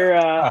for all your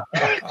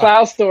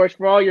cloud storage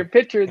for all your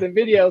pictures and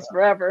videos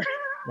forever.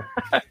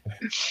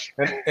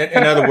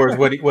 In other words,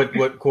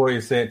 what Corey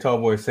is saying,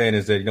 Tallboy is saying,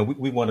 is that, you know,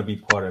 we want to be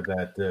part of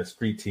that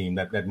street team,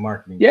 that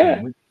marketing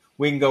team.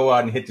 We can go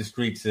out and hit the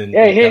streets and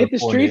hit the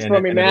streets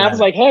for me, man. I was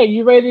like, hey,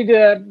 you ready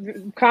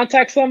to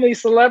contact some of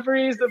these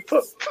celebrities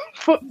to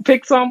put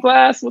pics on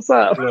blast? What's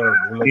up?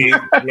 Hey,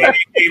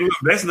 look,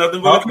 that's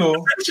nothing but a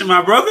conversation,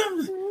 my brother.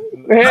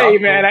 Hey,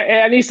 man,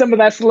 I need some of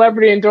that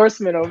celebrity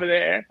endorsement over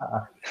there.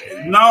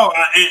 No,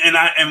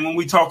 and when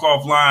we talk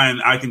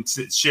offline, I can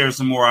share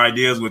some more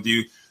ideas with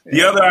you.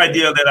 The other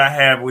idea that I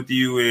have with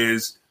you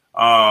is,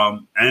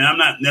 and I'm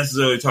not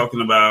necessarily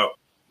talking about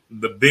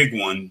the big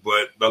one,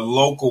 but the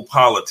local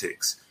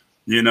politics,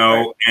 you know,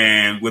 right.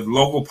 And with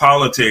local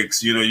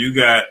politics, you know, you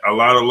got a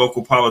lot of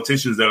local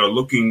politicians that are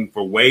looking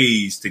for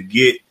ways to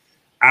get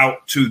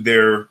out to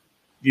their,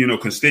 you know,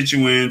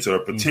 constituents or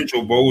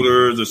potential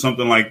voters or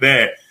something like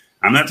that.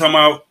 I'm not talking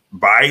about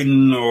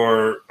Biden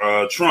or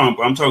Trump.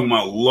 I'm talking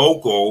about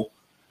local.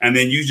 And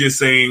then you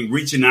just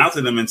reaching out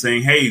to them and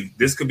saying, hey,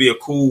 this could be a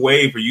cool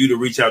way for you to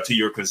reach out to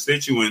your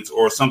constituents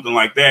or something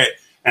like that.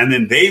 And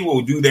then they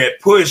will do that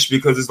push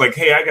because it's like,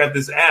 hey, I got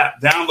this app,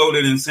 download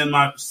it and send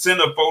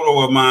a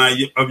photo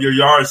of your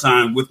yard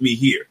sign with me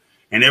here.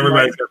 And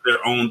everybody's got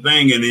their own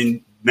thing. And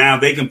then now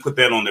they can put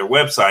that on their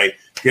website.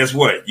 Guess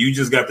what? You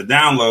just got the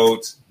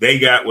downloads. They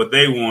got what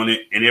they wanted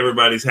and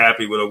everybody's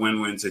happy with a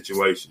win-win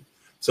situation.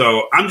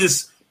 So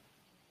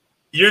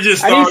you're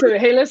just starting.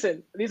 Hey,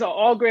 listen, these are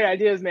all great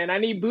ideas, man. I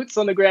need boots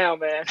on the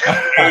ground, man.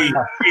 we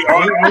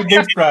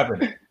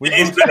bootstrapping.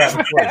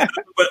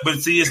 But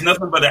see, it's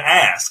nothing but an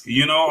ask,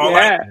 you know.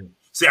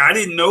 See, I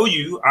didn't know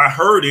you. I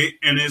heard it,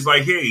 and it's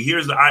like, hey,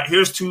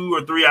 here's 2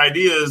 or 3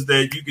 ideas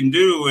that you can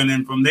do, and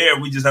then from there,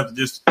 we just have to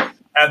just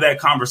have that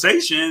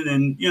conversation.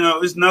 And you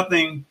know, it's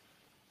nothing.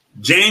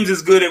 James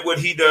is good at what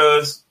he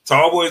does.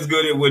 Tallboy is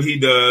good at what he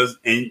does,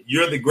 and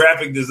you're the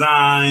graphic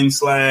design /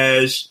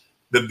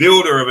 the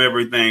builder of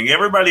everything.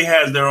 Everybody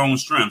has their own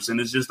strengths, and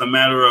it's just a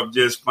matter of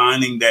just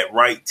finding that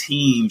right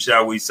team,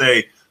 shall we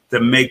say, to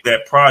make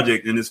that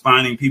project. And it's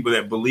finding people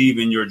that believe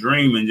in your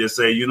dream and just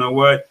say, you know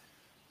what?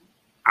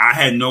 I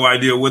had no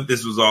idea what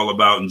this was all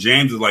about. And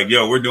James was like,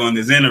 yo, we're doing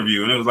this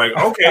interview. And it was like,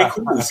 okay,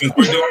 cool. Since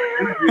we're doing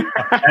an interview.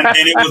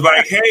 And it was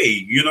like,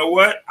 hey, you know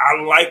what?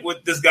 I like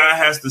what this guy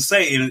has to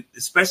say. And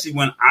especially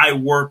when I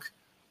work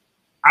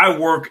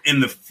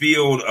in the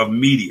field of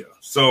media.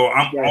 So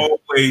I'm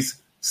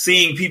always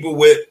seeing people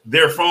with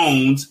their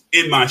phones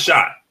in my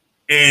shot.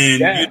 And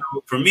you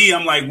know, for me,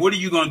 I'm like, what are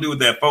you going to do with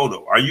that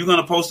photo? Are you going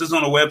to post this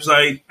on a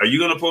website? Are you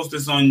going to post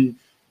this on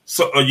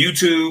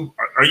YouTube?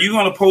 Are you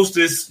going to post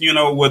this, you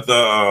know, with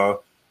a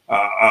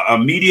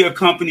media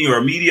company or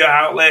a media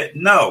outlet?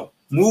 No.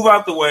 Move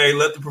out the way.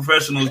 Let the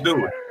professionals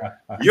do it.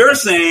 You're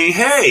saying,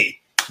 hey,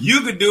 you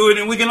could do it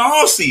and we can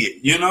all see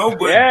it, you know,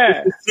 but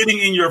it's sitting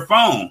in your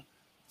phone.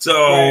 So,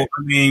 I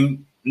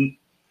mean,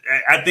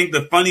 I think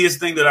the funniest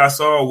thing that I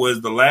saw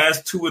was the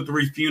last 2 or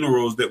 3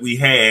 funerals that we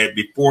had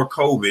before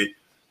COVID.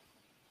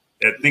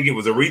 I think it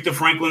was Aretha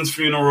Franklin's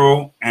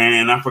funeral,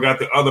 and I forgot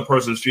the other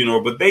person's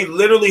funeral, but they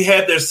literally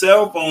had their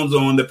cell phones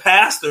on, the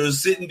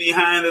pastors sitting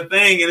behind the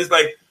thing, and it's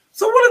like,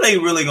 so what are they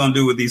really going to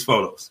do with these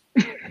photos?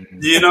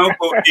 You know,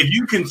 if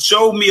you can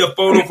show me a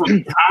photo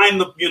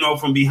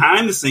from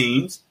behind the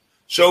scenes,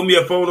 show me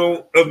a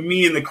photo of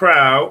me in the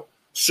crowd,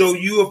 show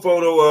you a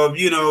photo of,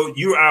 you know,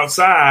 you're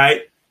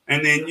outside,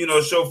 and then,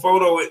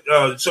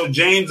 show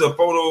James a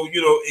photo,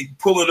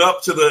 pull it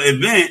up to the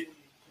event.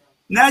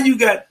 Now you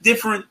got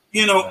different,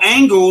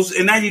 angles,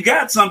 and now you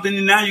got something,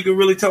 and now you can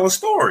really tell a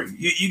story.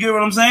 You get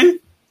what I'm saying?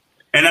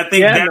 And I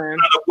think that's kind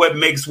of what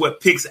makes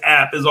what Pix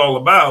app is all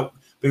about,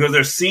 because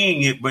they're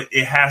seeing it, but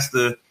they have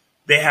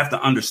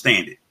to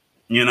understand it,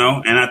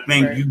 And I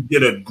think you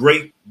did a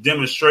great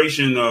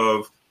demonstration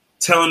of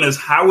telling us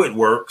how it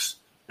works.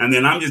 And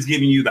then I'm just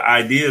giving you the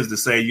ideas to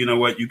say, you know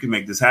what, you can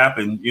make this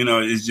happen.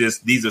 It's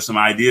just, these are some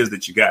ideas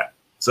that you got.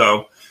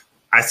 So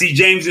I see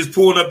James just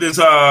pulling up this,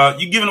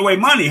 you giving away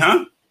money,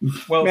 huh?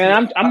 Well,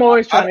 man, I'm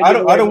always trying I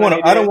don't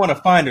want a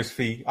finder's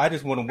fee. I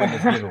just want to win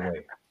this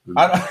giveaway.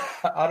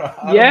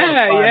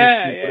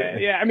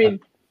 Yeah. I mean,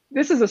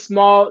 this is a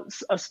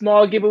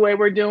small giveaway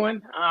we're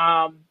doing.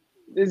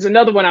 There's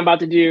another one I'm about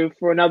to do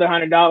for another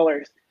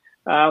 $100.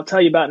 I'll tell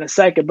you about in a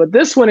second. But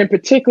this one in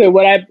particular,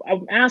 what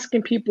I'm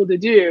asking people to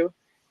do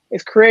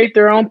is create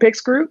their own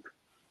Pix group,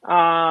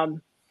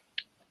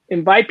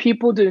 invite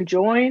people to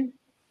join,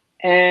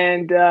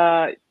 and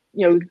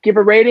give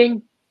a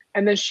rating,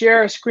 and then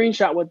share a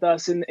screenshot with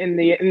us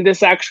in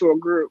this actual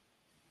group.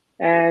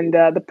 And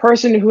the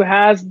person who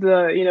has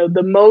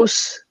the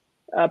most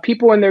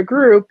people in their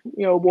group,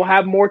 will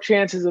have more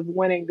chances of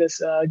winning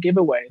this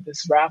giveaway,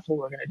 this raffle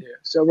we're going to do.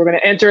 So we're going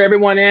to enter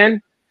everyone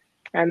in,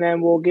 and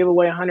then we'll give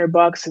away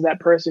 $100 to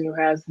that person who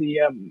has the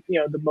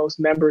the most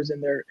members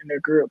in their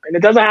group. And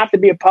it doesn't have to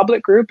be a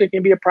public group; it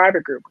can be a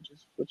private group,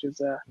 which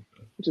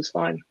is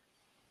fine.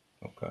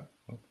 Okay.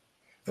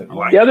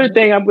 The other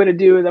thing I'm going to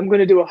do is I'm going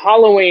to do a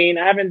Halloween.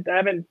 I haven't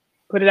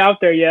put it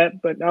out there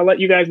yet, but I'll let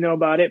you guys know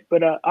about it.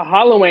 But a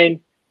Halloween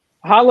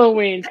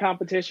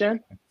competition.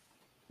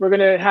 We're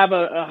going to have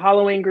a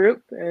Halloween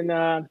group, and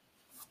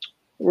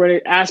we're going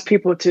to ask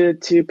people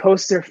to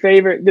post their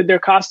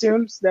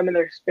costumes, them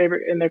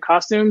in their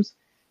costumes,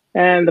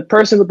 and the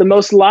person with the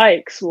most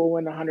likes will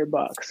win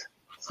 $100.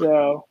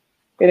 So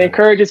it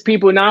encourages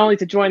people not only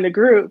to join the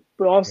group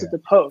but also to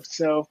post.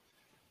 So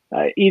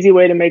easy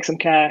way to make some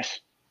cash.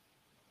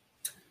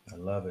 I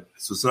love it.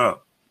 That's what's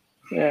up.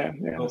 Yeah.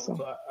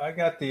 So I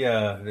got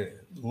the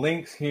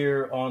links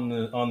here on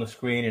the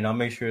screen, and I'll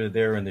make sure that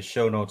they're in the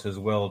show notes as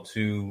well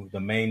to the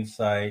main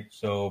site,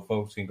 so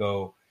folks can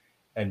go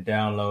and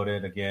download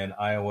it. Again,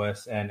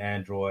 iOS and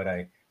Android.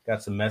 I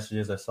got some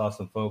messages. I saw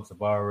some folks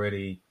have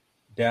already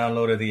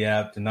downloaded the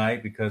app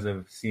tonight because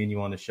of seeing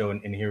you on the show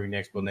and hearing the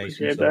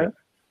explanation. Appreciate so that.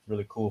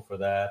 Really cool for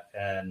that.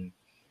 And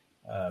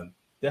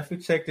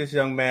definitely check this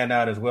young man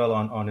out as well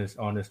on his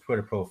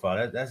Twitter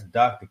profile. That's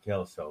Dr.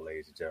 Kelso,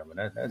 ladies and gentlemen.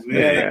 That's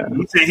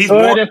He's go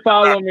ahead and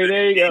follow me.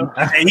 There you go.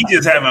 And he's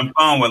just having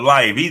fun with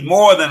life. He's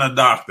more than a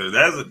doctor.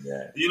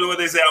 You know what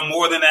they say? I'm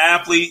more than an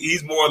athlete.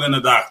 He's more than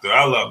a doctor.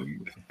 I love it.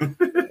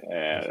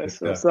 Yeah,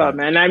 that's what's up,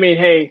 man. I mean,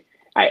 hey,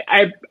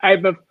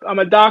 I'm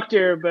a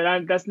doctor,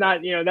 but that's not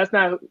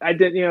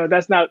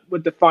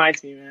what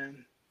defines me,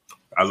 man.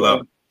 I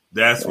love it.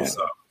 That's what's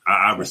up.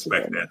 I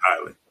respect that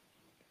highly.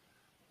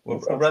 Well,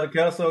 Brother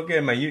Kelso,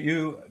 again, man,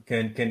 you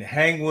can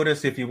hang with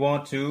us if you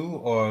want to,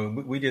 or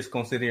we just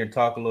gonna sit here and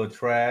talk a little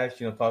trash,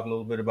 talk a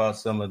little bit about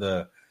some of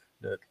the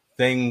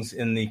things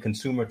in the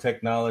consumer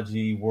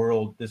technology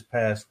world this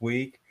past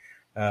week.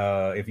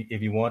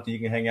 If you want to, you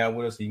can hang out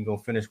with us. You can go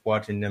finish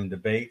watching them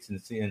debates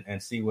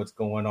and see what's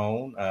going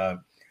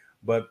on.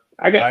 But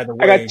I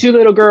got two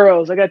little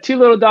girls. I got two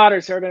little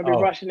daughters who are going to be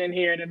rushing in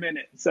here in a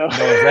minute. So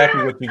know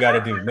exactly what you got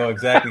to do. Know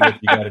exactly what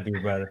you got to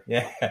do, brother.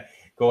 Yeah.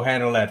 Go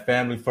handle that.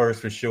 Family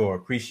first for sure.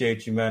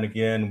 Appreciate you, man.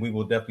 Again, we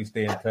will definitely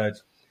stay in touch.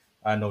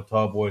 I know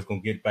Tall Boy's gonna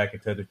get back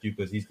in touch with you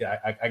because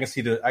I can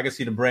see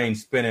the brain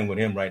spinning with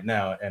him right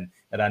now, and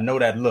I know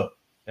that look.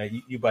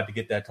 You about to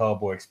get that Tall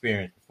Boy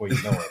experience before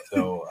you know it.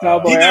 So Tall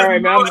Boy, all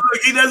right, man.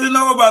 He doesn't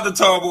know about the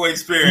Tall Boy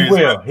experience.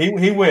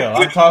 He will.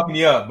 I'm talking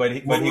you up, but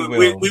he will.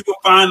 We will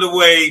find a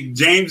way.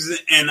 James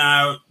and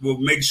I will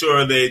make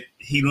sure that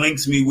he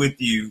links me with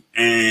you.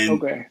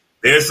 And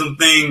there's some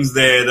things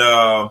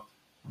that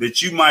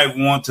you might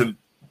want to.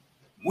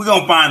 We're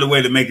gonna find a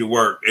way to make it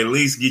work. At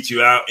least get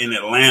you out in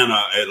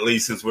Atlanta. At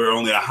least since we're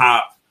only a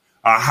hop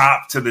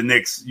to the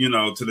next,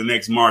 to the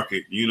next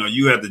market.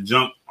 You have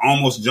to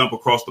almost jump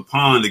across the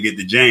pond to get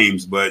to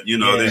James, but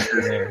it's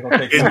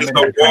just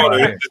no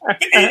water.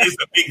 It's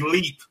a big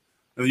leap,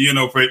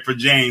 for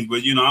James. But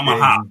I'm a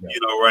hop,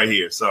 right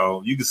here,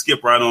 so you can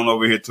skip right on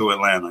over here to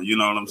Atlanta. You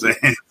know what I'm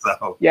saying?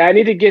 So yeah, I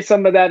need to get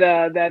some of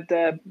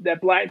that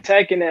black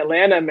tech in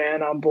Atlanta,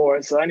 man, on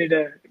board. So I need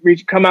to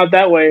come out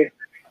that way.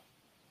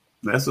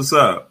 That's what's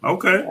up.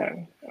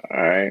 Okay.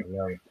 All right.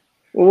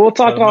 Well, we'll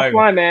talk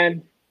offline,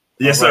 man.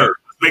 Yes, sir.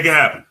 Let's make it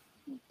happen.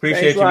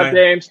 Appreciate Thanks you, a lot, man.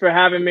 James, for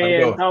having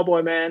me, and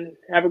Cowboy, man.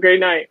 Have a great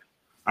night.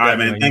 All right,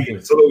 man. Thank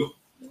you. Salute.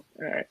 All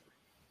right.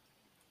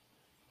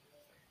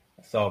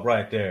 That's all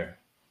right there.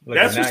 Look,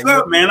 that's what's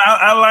up, man.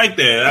 I like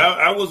that.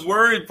 I was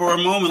worried for a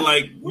moment,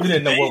 like we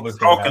didn't know what was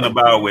talking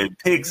about with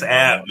Pix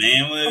app,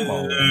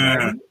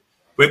 man.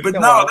 But no,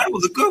 that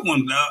was a good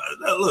one.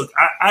 Look,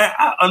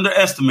 I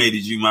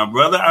underestimated you, my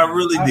brother. I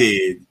really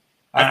did.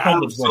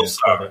 I'm so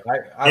sorry.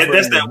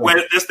 That's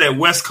that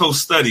West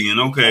Coast studying.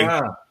 Okay,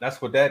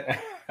 that's what that.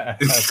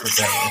 That's what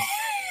that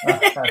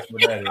is. That's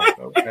what that is.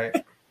 Okay.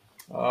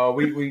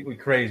 We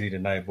crazy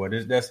tonight, boy.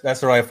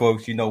 That's all right,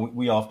 folks. You know,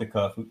 we off the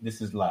cuff.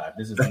 This is live.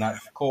 This is not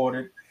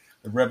recorded.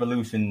 The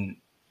revolution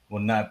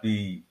will not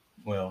be,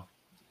 well,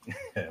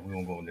 we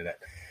won't go into that.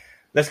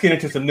 Let's get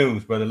into some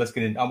news, brother. Let's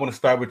get in. I want to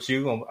start with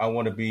you. I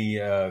want to be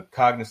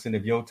cognizant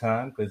of your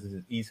time because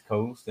it's East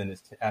Coast and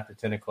it's after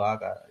 10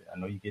 o'clock. I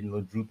know you're getting a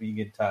little droopy, you're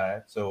getting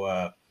tired.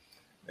 So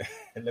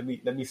let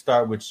me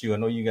start with you. I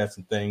know you got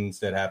some things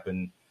that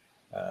happened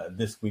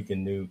this week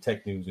in new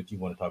tech news that you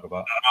want to talk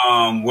about.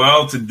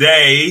 Well,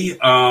 today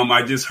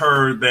I just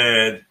heard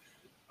that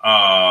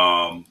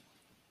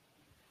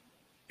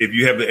if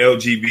you have the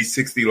LG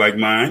V60 like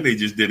mine, they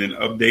just did an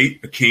update.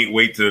 I can't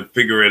wait to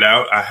figure it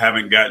out. I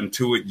haven't gotten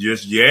to it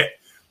just yet.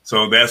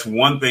 So that's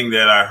one thing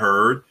that I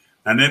heard.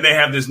 And then they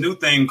have this new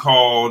thing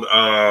called,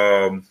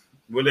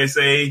 what they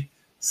say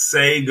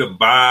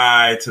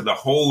goodbye to the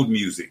hold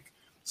music.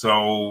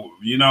 So,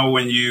 you know,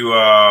 when you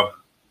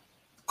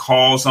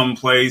call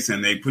someplace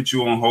and they put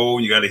you on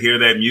hold, you got to hear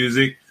that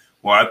music.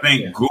 Well, I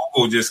think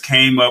Google just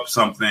came up with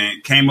something.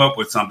 I'm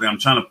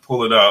trying to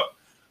pull it up.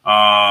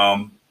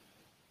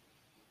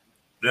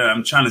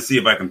 I'm trying to see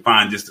if I can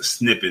find just a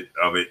snippet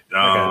of it.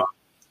 Let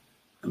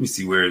me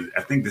see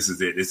I think this is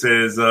it. It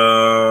says,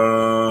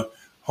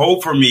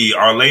 Hold for Me,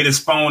 our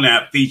latest phone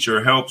app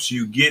feature helps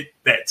you get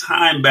that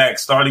time back,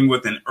 starting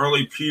with an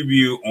early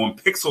preview on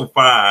Pixel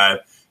 5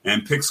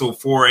 and Pixel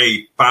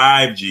 4a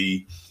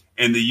 5G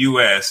in the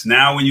U.S.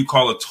 Now, when you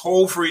call a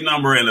toll-free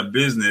number in a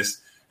business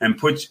and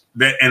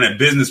a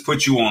business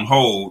puts you on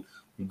hold,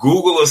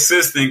 Google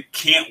Assistant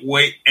can't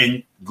wait,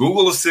 and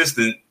Google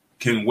Assistant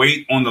can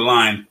wait on the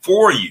line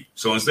for you.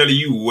 So instead of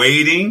you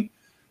waiting,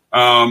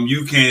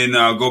 you can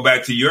go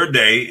back to your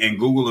day and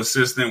Google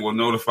Assistant will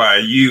notify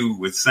you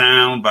with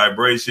sound,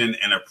 vibration,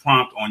 and a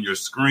prompt on your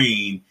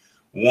screen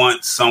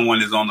once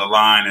someone is on the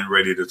line and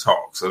ready to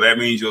talk. So that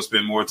means you'll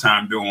spend more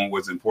time doing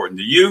what's important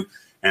to you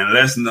and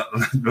less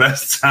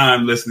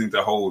time listening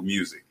to hold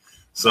music.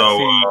 So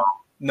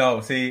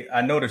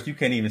I noticed you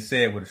can't even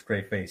say it with a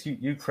straight face.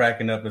 You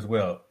cracking up as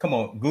well. Come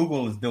on,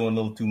 Google is doing a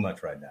little too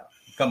much right now.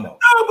 Come on.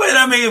 No, but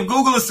I mean, if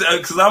Google is,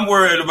 because I'm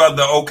worried about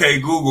the okay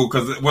Google,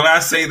 because when I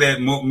say that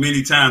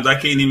many times, I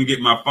can't even get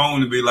my phone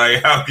to be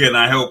like, how can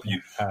I help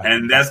you?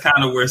 And that's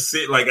kind of where I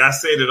said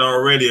it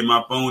already and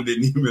my phone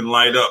didn't even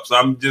light up. So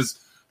I'm just,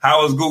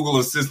 how is Google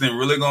Assistant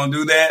really going to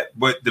do that?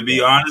 But to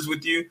be honest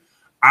with you,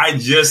 I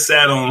just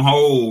sat on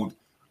hold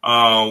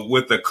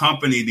with a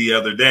company the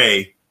other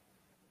day.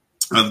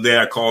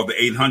 I called the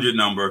 800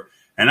 number.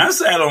 And I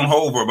sat on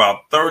hold for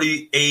about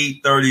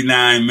 38,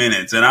 39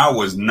 minutes, and I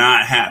was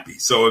not happy.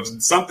 So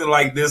if something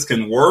like this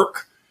can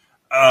work,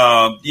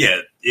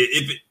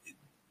 if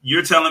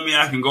you're telling me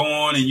I can go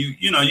on and you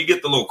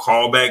get the little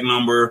callback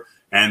number,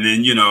 and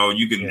then, you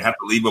can have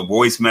to leave a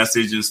voice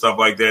message and stuff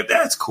like that.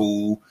 That's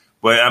cool.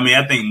 But I mean,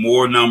 I think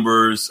more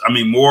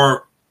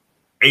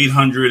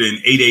 800 and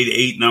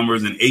 888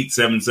 numbers and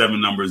 877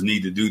 numbers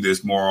need to do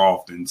this more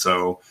often.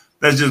 So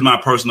that's just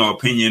my personal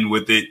opinion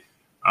with it.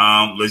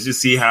 Let's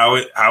just see how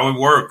it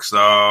works.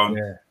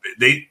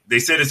 They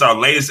said it's our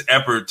latest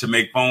effort to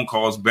make phone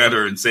calls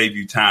better and save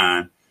you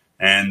time.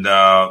 And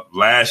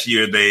last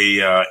year they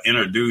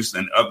introduced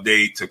an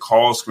update to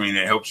call screen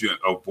that helps you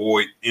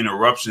avoid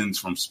interruptions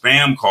from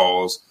spam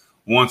calls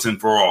once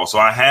and for all. So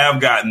I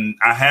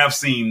have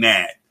seen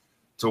that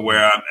to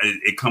where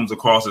it comes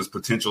across as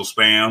potential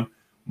spam.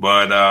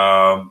 But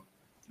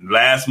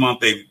last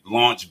month they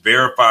launched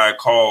verified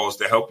calls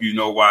to help you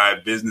know why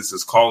a business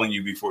is calling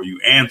you before you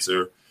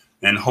answer.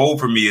 And Hold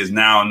for Me is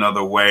now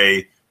another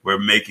way we're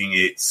making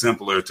it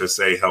simpler to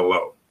say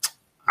hello.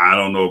 I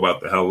don't know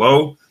about the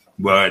hello,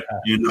 but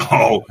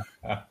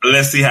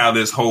let's see how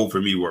this Hold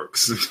for Me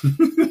works.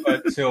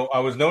 So I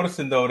was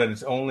noticing though that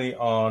it's only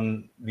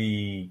on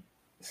the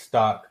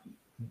stock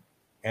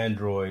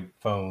Android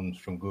phones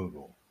from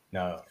Google.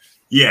 Now,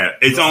 yeah,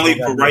 it's only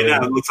for right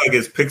now. It looks like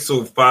it's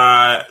Pixel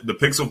 5, the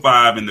Pixel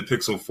 5 and the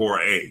Pixel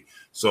 4a.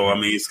 So, I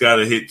mean, it's got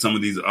to hit some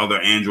of these other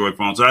Android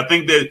phones. So I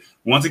think that,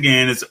 once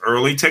again, it's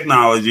early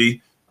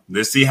technology.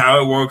 Let's see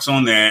how it works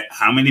on that.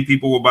 How many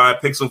people will buy a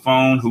Pixel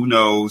phone? Who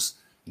knows?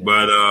 Yeah.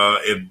 But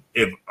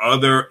if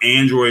other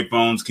Android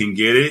phones can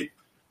get it,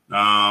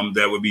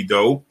 that would be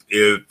dope.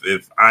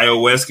 If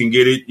iOS can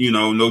get it,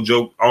 no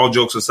joke, all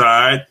jokes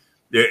aside,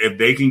 if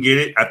they can get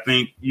it, I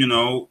think,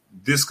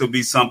 this could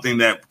be something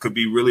that could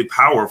be really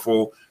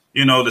powerful,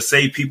 to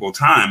save people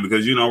time,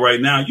 because, right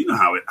now,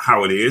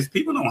 how it is.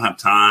 People don't have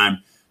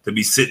time to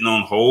be sitting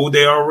on hold.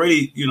 They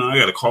already, I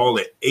got to call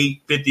at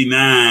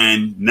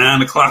 8:59,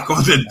 9 o'clock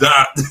on the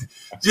dot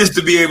just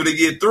to be able to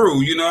get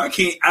through. I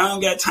don't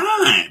got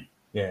time.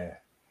 Yeah.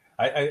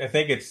 I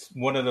think it's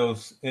one of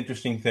those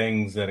interesting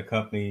things that a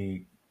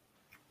company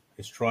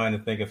is trying to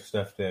think of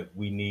stuff that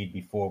we need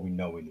before we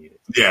know we need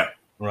it. Yeah.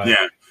 Right.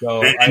 Yeah.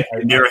 So I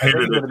think it's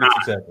going to be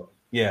successful.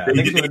 Yeah, I think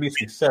it's going to be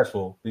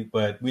successful,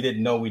 but we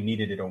didn't know we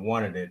needed it or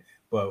wanted it.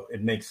 But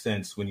it makes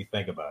sense when you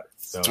think about it.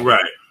 So,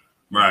 right.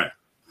 Right.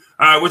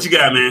 All right, what you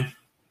got, man?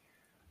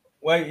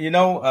 Well,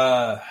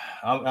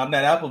 I'm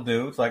that Apple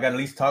dude, so I got to at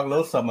least talk a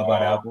little something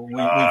about Apple. We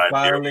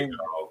finally,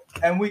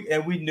 and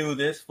we knew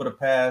this for the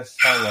past,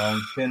 how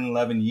long, 10,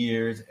 11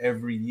 years.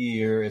 Every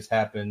year it's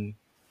happened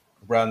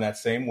around that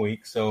same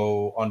week.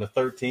 So on the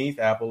 13th,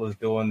 Apple is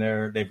doing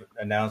they've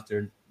announced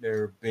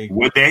their big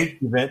what day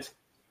event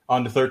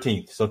on the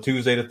 13th. So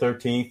Tuesday the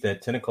 13th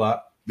at 10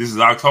 o'clock. This is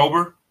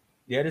October?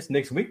 Yeah, this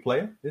next week,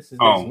 player. This is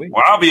next week.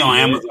 Well, I'll be on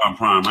Amazon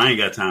Prime. I ain't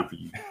got time for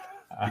you.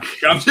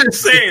 I'm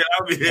just saying,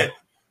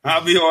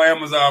 I'll be on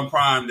Amazon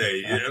Prime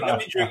Day. Yeah, let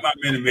me drink my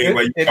Minute Maid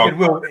while you talk.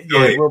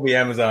 It will be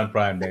Amazon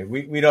Prime Day.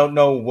 We don't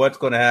know what's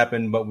going to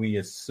happen, but we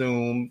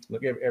assume.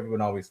 Look,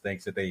 everyone always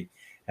thinks that they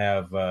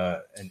have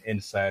an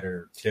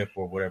insider tip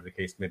or whatever the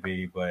case may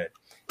be, but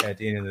at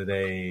the end of the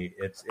day,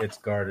 it's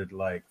guarded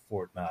like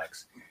Fort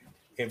Knox.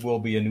 It will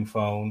be a new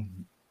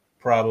phone,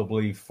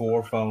 probably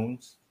 4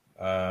 phones.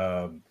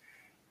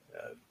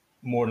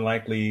 More than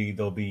likely,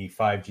 they'll be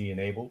 5G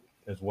enabled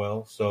as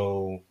well.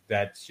 So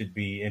that should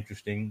be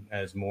interesting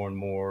as more and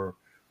more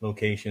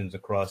locations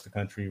across the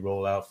country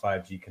roll out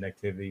 5G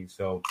connectivity.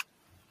 So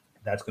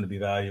that's going to be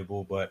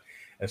valuable. But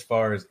as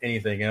far as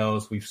anything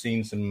else, we've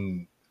seen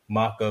some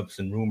mock-ups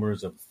and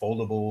rumors of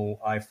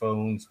foldable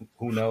iPhones.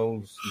 Who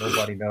knows?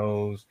 Nobody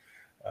knows.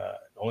 The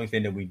only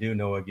thing that we do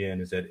know, again,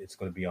 is that it's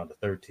going to be on the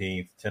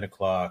 13th, 10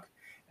 o'clock.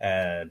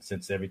 And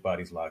since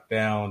everybody's locked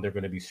down, they're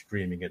going to be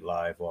streaming it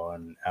live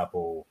on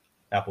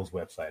Apple's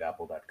website,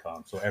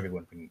 apple.com, so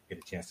everyone can get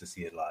a chance to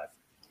see it live.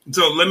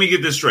 So let me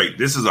get this straight.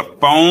 This is a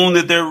phone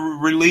that they're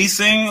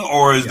releasing,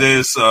 or is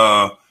this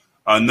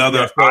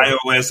another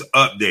iOS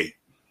update?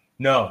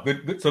 No,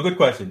 good. So good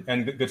question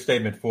and good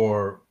statement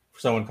for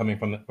someone coming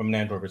from an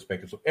Android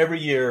perspective. So every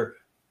year,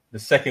 the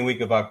second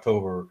week of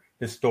October,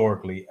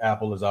 historically,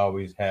 Apple has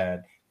always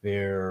had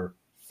their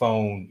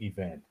phone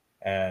event,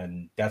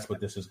 and that's what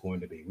this is going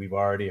to be. We've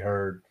already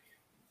heard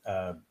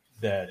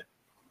that.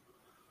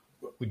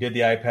 We did the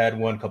iPad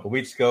one a couple of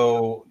weeks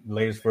ago. The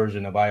latest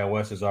version of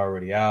iOS is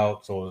already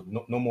out, so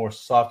no more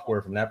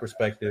software from that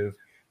perspective.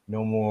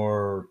 No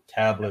more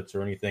tablets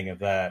or anything of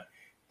that.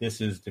 This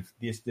is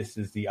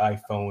the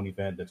iPhone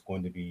event that's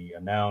going to be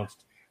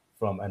announced.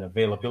 From an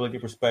availability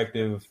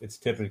perspective, it's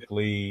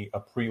typically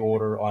a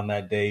pre-order on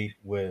that date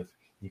with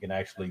you can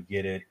actually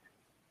get it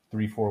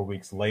 3-4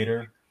 weeks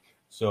later.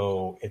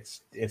 So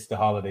it's the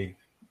holiday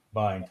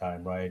buying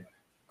time, right?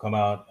 Come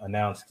out,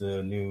 announce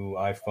the new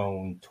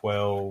iPhone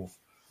 12,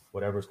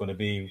 whatever it's going to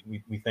be.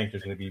 We think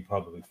there's going to be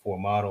probably 4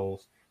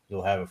 models.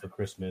 You'll have it for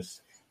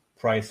Christmas.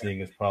 Pricing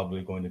is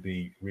probably going to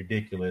be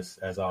ridiculous,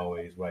 as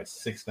always, right?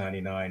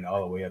 $699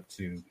 all the way up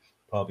to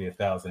probably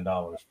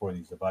 $1,000 for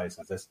these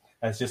devices.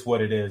 That's just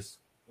what it is.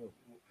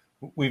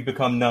 We've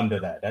become numb to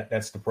that.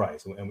 That's the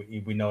price, and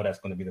we know that's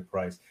going to be the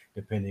price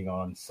depending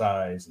on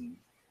size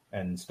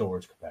and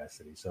storage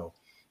capacity. So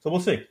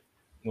we'll see.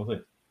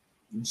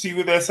 See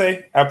what that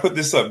say? I put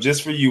this up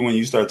just for you when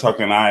you start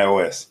talking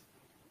iOS.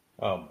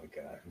 Oh my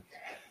God.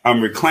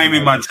 I'm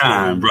reclaiming my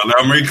time, brother.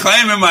 I'm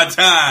reclaiming my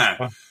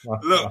time.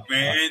 Look,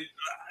 man,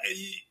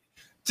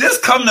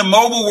 just come to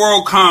Mobile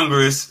World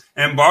Congress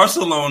in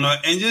Barcelona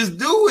and just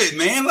do it,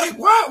 man. Like,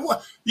 why?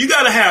 You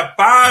got to have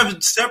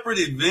 5 separate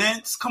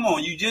events. Come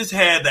on, you just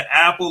had the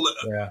Apple,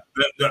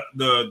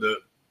 the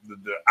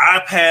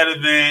iPad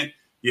event.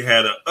 You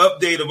had an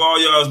update of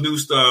all y'all's new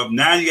stuff.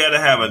 Now you got to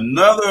have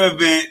another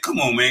event. Come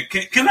on, man.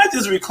 Can I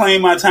just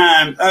reclaim my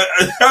time?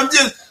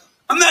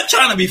 I'm not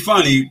trying to be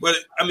funny, but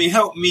I mean,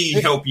 help me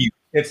help you.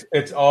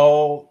 It's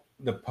all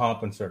the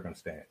pomp and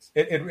circumstance.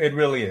 It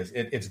really is.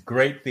 It's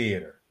great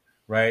theater,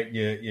 right?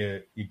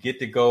 You get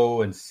to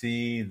go and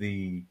see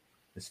the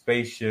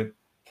spaceship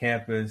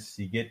campus.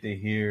 You get to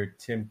hear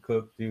Tim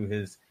Cook do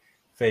his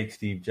fake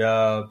Steve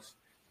Jobs.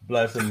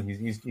 Bless him.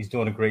 He's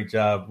doing a great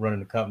job running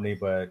the company,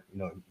 but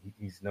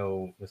he's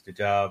no Mr.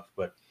 Jobs.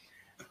 But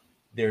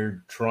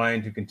they're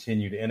trying to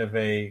continue to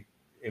innovate.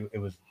 It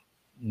was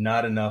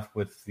not enough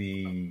with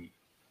the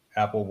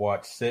Apple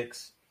Watch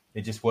 6.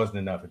 It just wasn't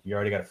enough. If you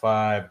already got a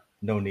 5,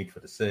 no need for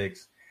the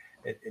 6.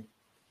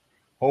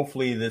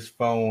 Hopefully this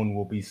phone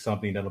will be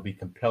something that'll be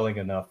compelling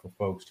enough for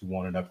folks to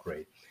want an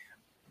upgrade.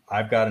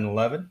 I've got an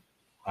 11.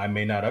 I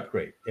may not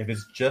upgrade. If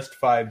it's just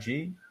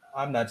 5G,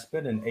 I'm not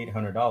spending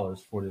 $800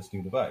 for this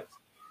new device.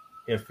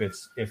 If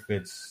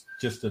it's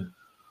just a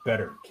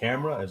better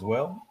camera as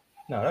well,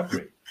 not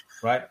upgrade,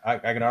 right? I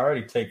can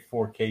already take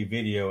 4K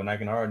video and I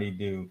can already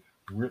do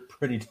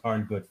pretty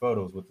darn good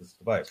photos with this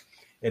device.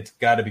 It's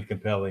got to be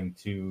compelling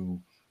to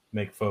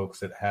make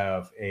folks that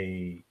have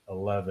a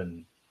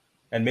 11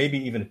 and maybe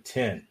even a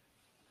 10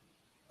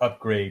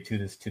 upgrade to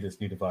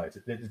this new device.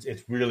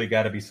 It's really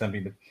got to be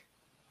something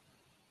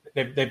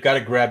that they've got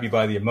to grab you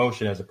by the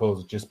emotion as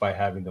opposed to just by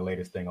having the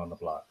latest thing on the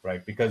block,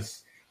 right?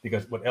 Because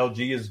what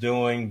LG is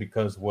doing,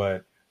 because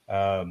what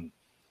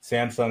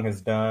Samsung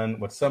has done,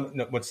 what some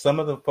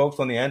of the folks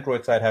on the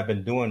Android side have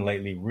been doing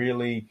lately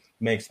really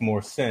makes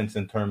more sense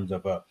in terms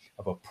of a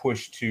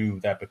push to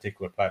that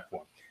particular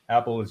platform.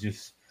 Apple is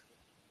just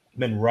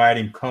been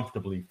riding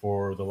comfortably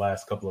for the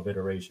last couple of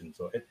iterations.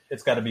 So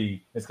it's got to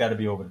be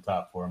over the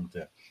top for them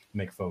to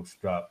make folks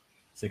drop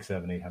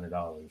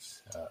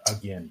 $600-$800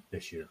 again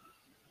this year.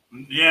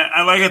 Yeah,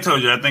 like I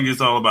told you, I think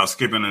it's all about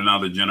skipping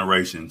another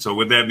generation. So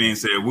with that being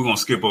said, we're gonna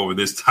skip over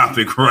this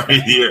topic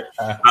right here.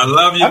 I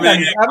love you,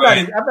 man.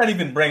 I'm not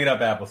even bringing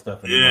up Apple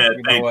stuff anymore. Yeah,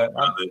 you know what?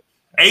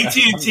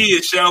 AT&T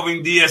is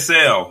shelving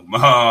DSL,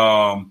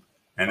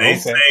 and they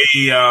say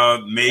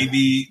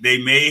maybe they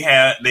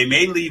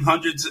may leave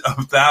hundreds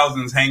of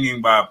thousands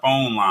hanging by a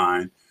phone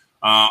line.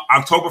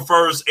 October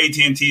 1st,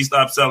 AT&T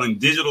stopped selling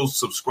digital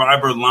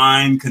subscriber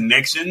line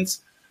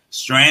connections,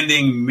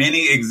 stranding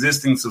many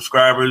existing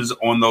subscribers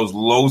on those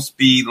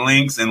low-speed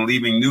links and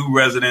leaving new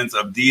residents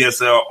of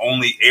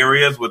DSL-only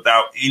areas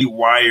without any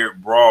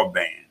wired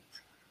broadband.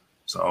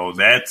 So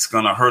that's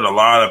going to hurt a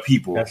lot of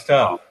people. That's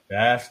tough.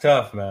 That's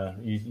tough, man.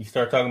 You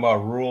start talking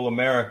about rural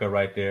America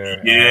right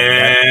there. Yeah.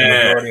 That's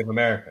the majority of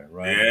America,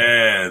 right?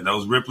 Yeah.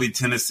 Those Ripley,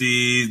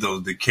 Tennessees,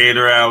 those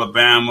Decatur,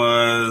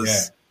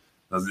 Alabamas.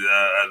 Yeah.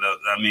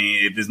 I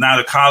mean, if it's not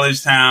a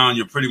college town,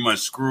 you're pretty much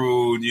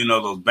screwed. You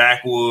know, those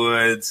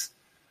backwoods.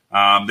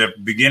 They're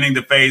beginning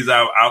to phase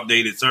out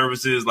outdated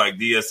services like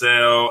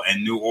DSL,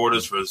 and new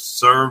orders for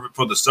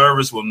the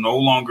service will no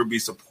longer be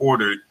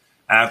supported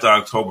after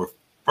October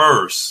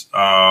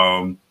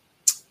 1st.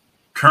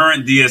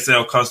 Current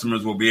DSL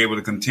customers will be able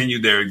to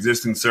continue their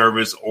existing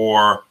service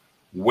or,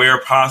 where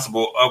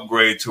possible,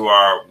 upgrade to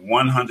our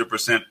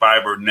 100%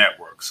 fiber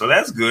network. So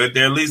that's good.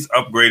 They're at least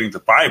upgrading to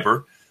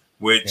fiber,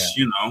 which,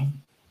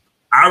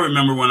 I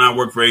remember when I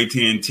worked for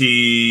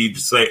AT&T,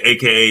 say,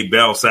 AKA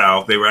Bell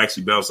South. They were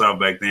actually Bell South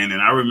back then.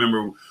 And I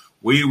remember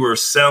we were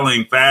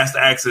selling fast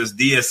access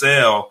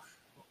DSL,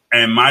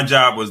 and my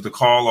job was to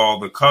call all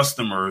the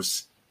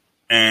customers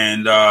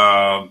and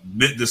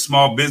the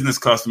small business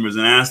customers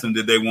and ask them,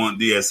 did they want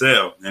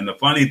DSL? And the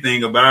funny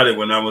thing about it,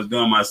 when I was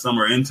doing my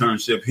summer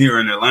internship here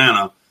in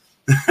Atlanta,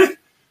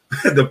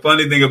 the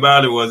funny thing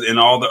about it was in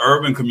all the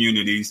urban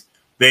communities,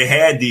 they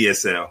had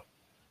DSL,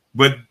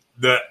 but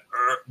the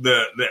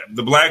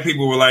black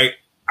people were like,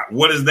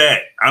 what is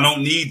that? I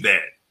don't need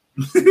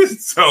that.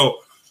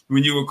 So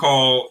when you would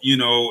call, in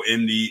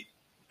the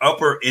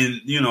upper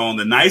on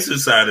the nicer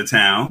side of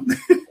town,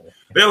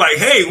 they're like,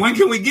 hey, when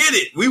can we get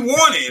it? We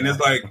want it. And it's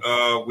like,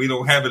 we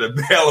don't have it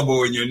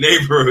available in your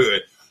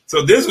neighborhood.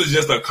 So this was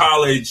just a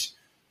college,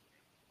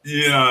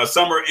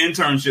 summer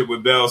internship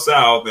with Bell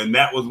South. And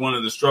that was one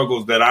of the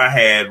struggles that I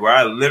had, where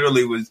I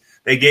literally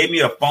they gave me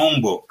a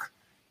phone book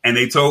and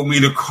they told me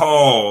to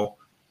call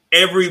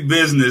every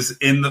business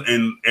and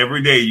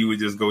every day you would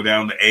just go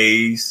down to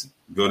A's,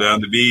 go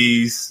down to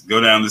B's, go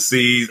down to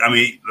C's. I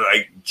mean,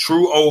 like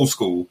true old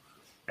school.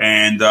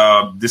 And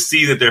to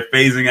see that they're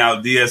phasing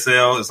out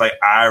DSL, it's like,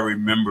 I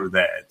remember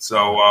that.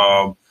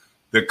 So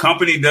the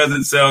company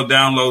doesn't sell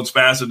downloads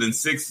faster than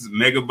 6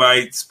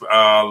 megabytes,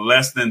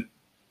 less than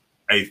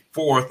a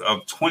fourth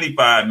of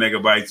 25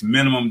 megabytes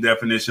minimum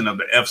definition of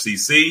the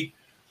FCC,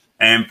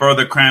 and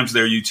further cramps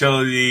their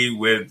utility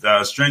with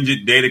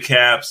stringent data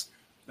caps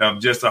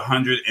of just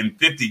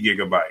 150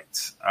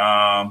 gigabytes.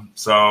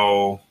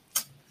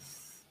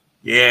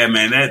 Yeah,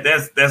 man,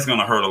 that's going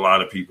to hurt a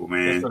lot of people,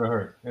 man. It's going to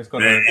hurt. It's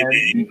going to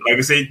hurt. Like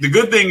I say, the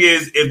good thing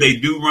is if they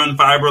do run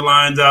fiber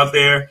lines out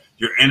there,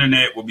 your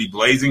internet will be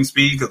blazing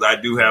speed, because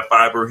I do have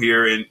fiber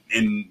here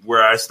in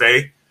where I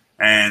stay.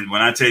 And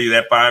when I tell you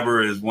that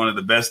fiber is one of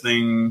the best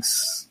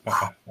things,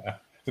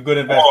 it's a good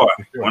investment.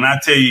 For sure. When I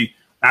tell you,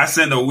 I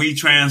send a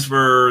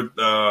WeTransfer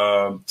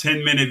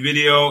 10-minute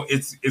video,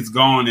 it's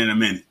gone in a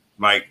minute,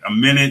 like a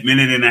minute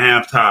and a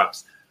half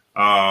tops.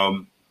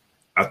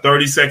 A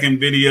 30-second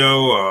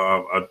video,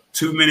 a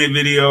 2-minute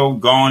video,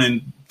 gone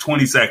in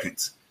 20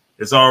 seconds.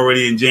 It's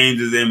already in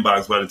James's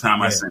inbox by the time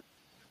I send it.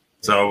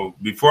 So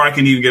before I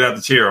can even get out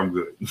the chair, I'm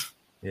good.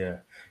 Yeah.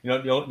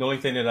 The only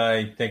thing that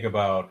I think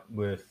about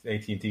with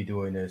AT&T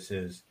doing this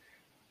is,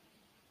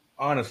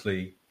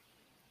 honestly,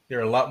 there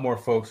are a lot more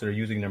folks that are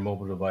using their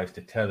mobile device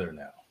to tether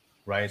now,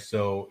 right?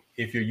 So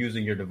if you're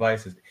using your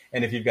devices,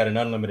 and if you've got an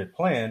unlimited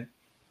plan,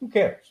 who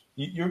cares?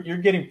 You're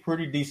getting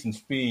pretty decent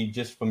speed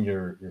just from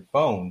your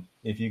phone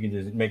if you can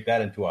just make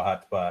that into a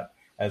hotspot,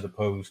 as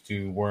opposed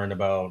to worrying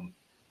about.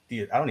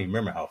 I don't even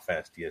remember how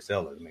fast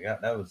DSL is. I mean,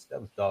 that was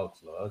dog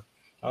slow.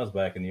 I was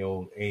back in the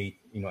old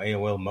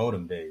AOL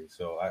modem days,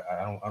 so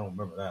I don't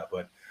remember that.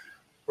 But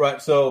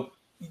right, so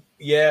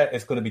yeah,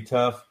 it's going to be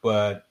tough.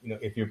 But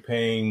if you're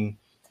paying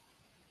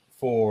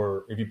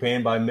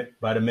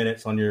by the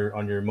minutes on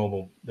your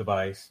mobile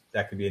device,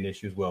 that could be an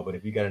issue as well. But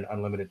if you got an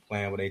unlimited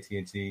plan with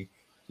AT&T,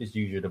 just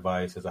use your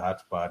device as a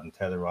hotspot and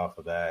tether off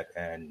of that,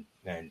 and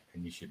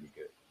you should be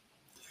good.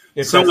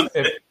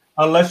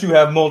 Unless you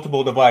have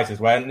multiple devices,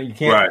 right? And you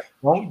can't.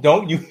 Right.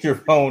 Don't use your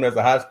phone as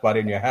a hotspot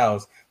in your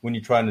house when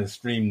you're trying to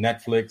stream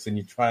Netflix and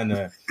you're trying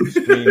to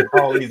stream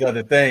all these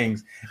other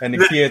things, and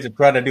the kids are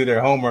trying to do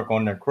their homework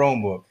on their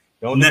Chromebook.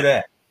 Don't do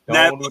that.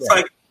 Now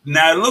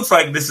it looks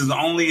like this is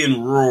only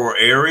in rural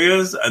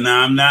areas, and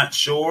I'm not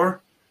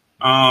sure.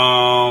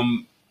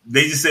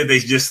 They just said they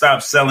just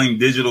stopped selling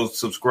digital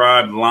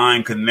subscribed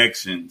line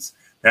connections.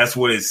 That's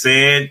what it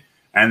said.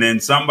 And then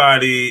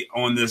somebody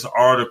on this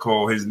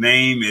article, his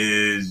name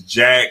is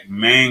Jack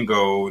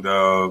Mangold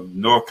of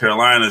North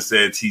Carolina,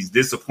 said he's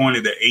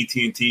disappointed that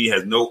AT&T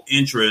has no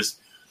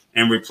interest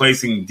in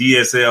replacing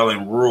DSL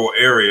in rural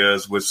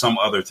areas with some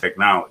other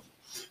technology.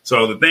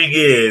 So the thing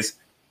is,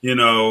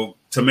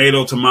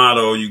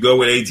 tomato, you go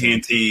with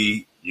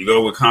AT&T, you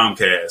go with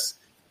Comcast.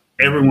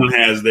 Everyone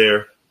has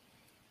their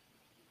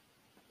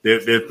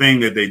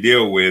thing that they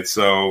deal with.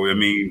 So, I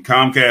mean,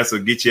 Comcast will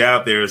get you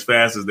out there as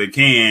fast as they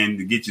can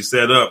to get you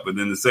set up. But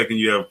then the second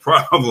you have a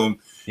problem,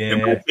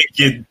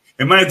 it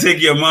might take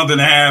you a month and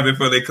a half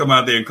before they come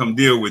out there and come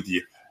deal with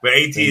you. But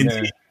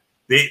AT&T,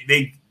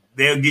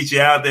 they'll get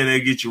you out there,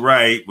 they'll get you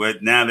right.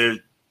 But now they're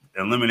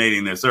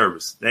eliminating their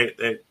service.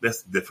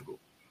 That's difficult.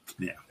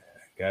 Yeah.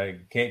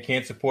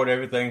 Can't support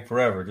everything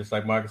forever. Just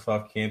like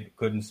Microsoft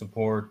couldn't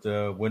support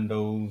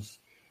Windows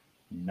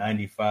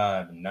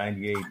 95 and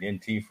 98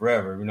 NT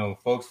forever.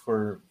 Folks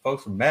were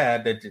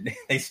mad that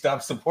they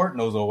stopped supporting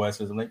those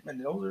OSs. I'm like,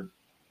 man, those are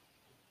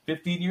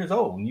 15 years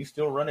old and you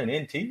still running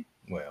NT?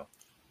 Well,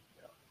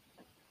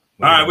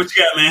 all right, what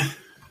you got, man?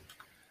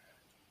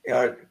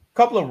 A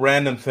couple of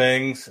random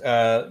things.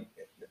 I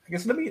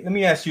guess let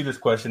me ask you this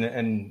question,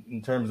 and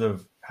in terms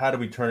of how do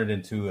we turn it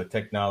into a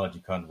technology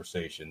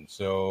conversation?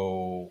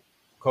 So,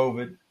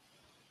 COVID.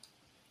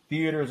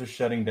 Theaters are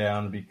shutting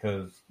down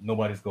because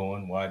nobody's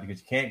going. Why?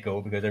 Because you can't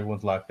go because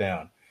everyone's locked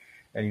down.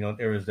 And,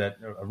 there was a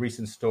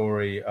recent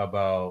story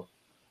about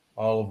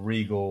all of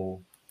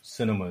Regal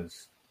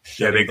cinemas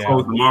shutting down. They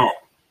closed them all.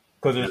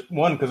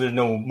 Because there's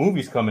no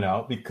movies coming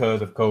out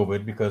because of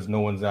COVID, because no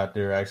one's out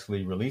there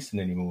actually releasing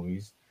any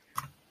movies.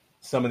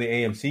 Some of the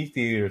AMC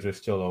theaters are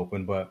still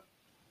open, but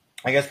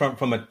I guess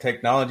from a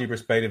technology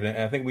perspective, and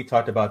I think we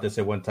talked about this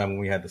at one time when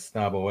we had the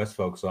Snob OS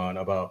folks on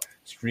about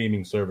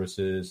streaming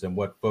services and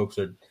what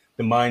the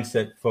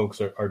mindset folks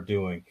are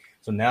doing.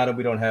 So now that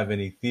we don't have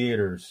any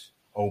theaters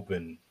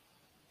open,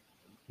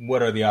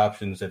 what are the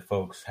options that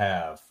folks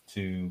have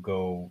to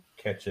go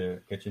catch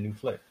a new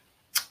flick?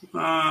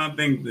 I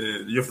think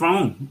your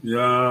phone.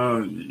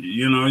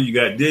 You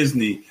got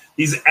Disney.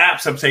 These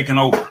apps have taken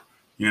over.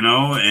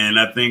 And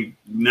I think,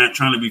 not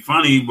trying to be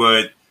funny,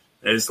 but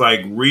it's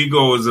like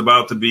Regal and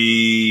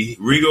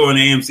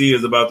AMC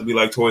is about to be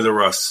like Toys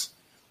R Us.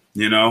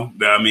 They're going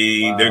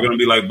to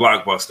be like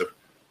Blockbuster.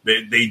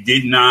 They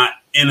did not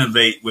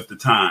innovate with the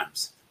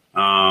times.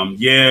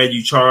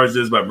 You charged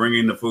us by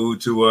bringing the food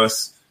to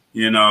us,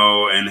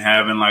 and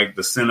having like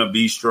the Cine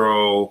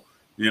Bistro,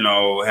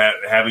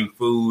 having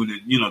food,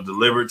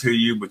 delivered to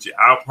you, but you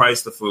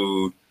outpriced the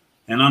food.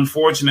 And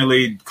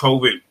unfortunately,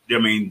 COVID,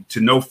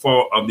 to no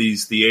fault of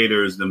these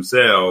theaters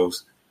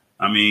themselves,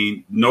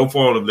 no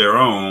fault of their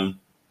own,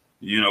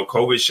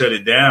 COVID shut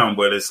it down.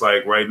 But it's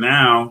like right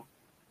now,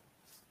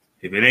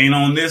 if it ain't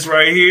on this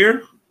right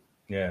here,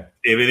 if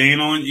it ain't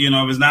on,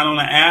 if it's not on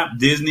the app,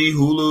 Disney,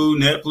 Hulu,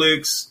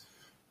 Netflix,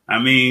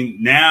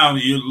 now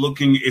you're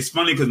looking. It's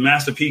funny because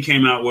Master P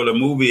came out with a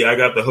movie I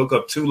got the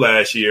hookup to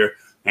last year.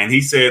 And he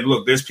said,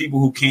 look, there's people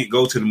who can't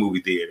go to the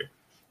movie theater.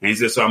 And he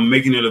said, so I'm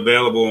making it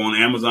available on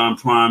Amazon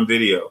Prime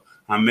Video.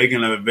 I'm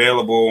making it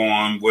available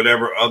on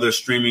whatever other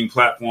streaming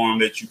platform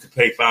that you could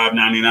pay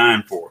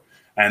 $5.99 for.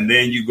 And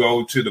then you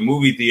go to the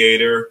movie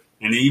theater.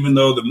 And even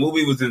though the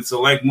movie was in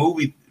select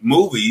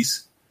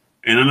movies,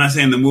 and I'm not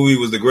saying the movie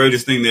was the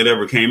greatest thing that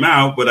ever came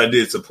out, but I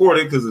did support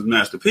it because it's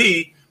Master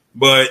P.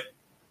 But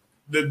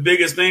the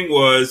biggest thing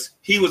was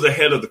he was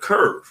ahead of the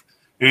curve.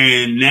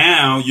 And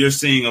now you're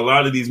seeing a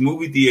lot of these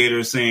movie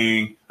theaters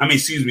a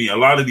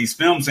lot of these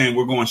films saying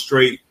we're going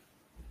straight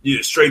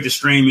to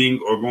streaming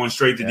or going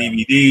straight to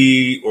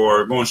DVD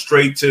or going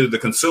straight to the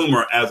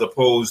consumer as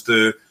opposed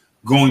to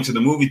going to the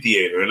movie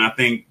theater. And I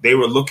think they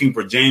were looking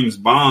for James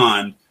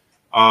Bond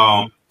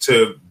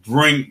to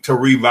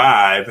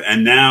revive.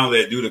 And now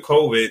that due to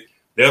COVID,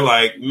 they're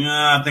like,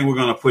 I think we're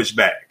going to push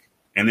back.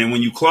 And then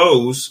when you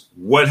close,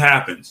 what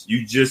happens?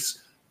 You just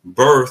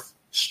birth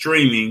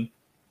streaming.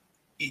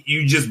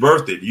 You just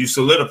birthed it. You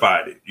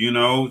solidified it,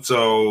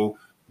 So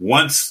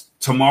once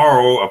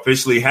tomorrow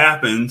officially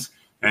happens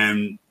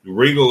and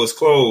Regal is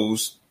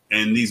closed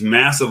and these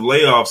massive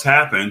layoffs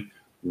happen,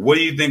 what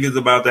do you think is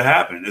about to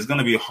happen? It's going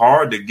to be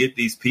hard to get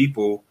these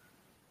people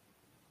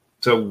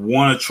to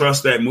want to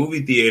trust that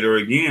movie theater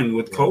again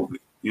with COVID.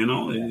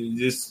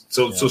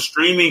 So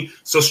streaming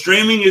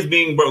is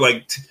being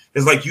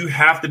it's like you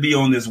have to be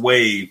on this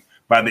wave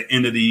by the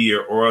end of the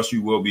year or else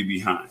you will be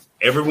behind.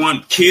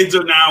 Kids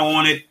are now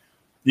on it.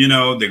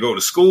 They go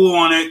to school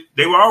on it.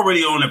 They were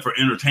already on it for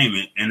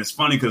entertainment. And it's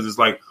funny because it's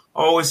like,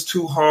 it's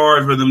too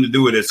hard for them to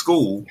do it at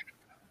school.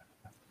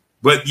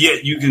 But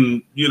yet you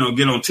can,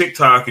 get on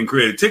TikTok and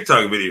create a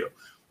TikTok video.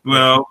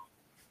 Well,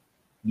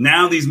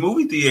 now these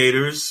movie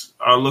theaters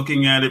are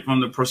looking at it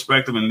from the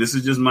perspective, and this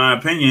is just my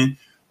opinion,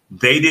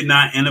 they did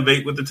not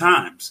innovate with the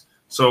times.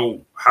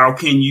 So how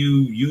can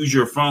you use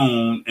your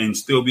phone and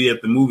still be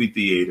at the movie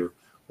theater?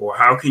 Or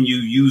how can you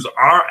use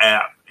our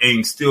app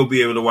and still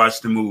be able to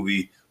watch the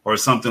movie or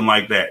something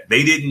like that?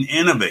 They didn't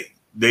innovate.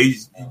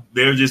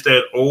 They're just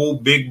that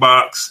old big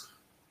box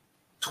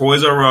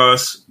Toys R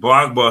Us,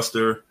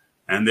 Blockbuster,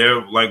 and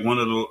they're like one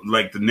of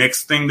the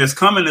next thing that's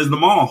coming is the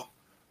mall.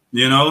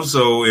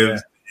 So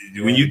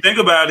when you think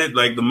about it,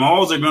 like the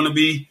malls are going to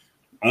be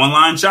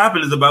online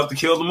shopping is about to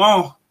kill the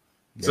mall.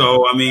 Yeah.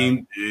 So I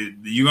mean,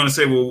 you're going to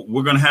say, well,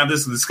 we're going to have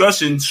this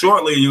discussion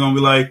shortly, and you're going to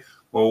be like,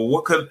 well,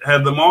 what could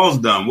have the malls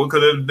done? What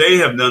could they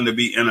have done to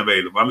be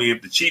innovative? I mean,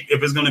 if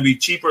it's going to be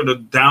cheaper to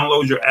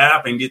download your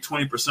app and get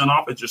 20%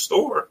 off at your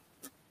store,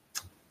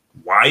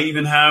 why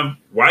even have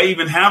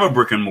a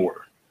brick and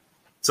mortar?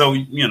 So,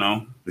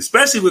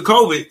 especially with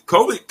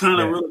COVID kind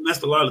of really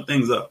messed a lot of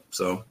things up.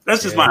 So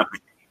that's just my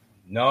opinion.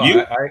 No,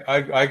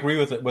 I agree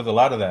with a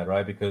lot of that,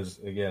 right? Because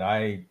again,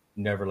 I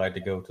never like to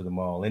go to the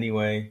mall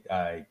anyway.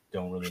 I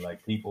don't really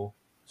like people,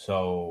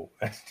 so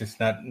that's just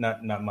not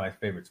my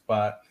favorite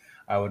spot.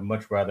 I would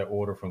much rather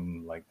order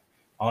from like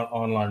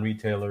online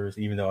retailers,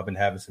 even though I've been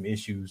having some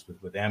issues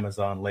with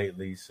Amazon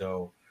lately.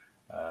 So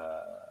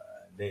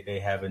they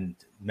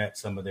haven't met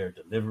some of their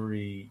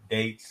delivery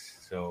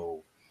dates,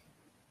 so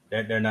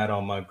they're not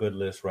on my good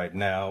list right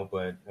now.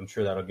 But I'm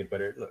sure that'll get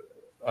better.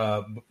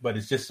 But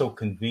it's just so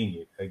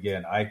convenient.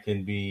 Again, I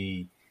can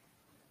be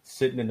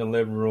sitting in the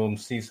living room,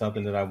 see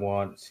something that I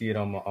want, see it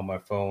on my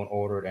phone,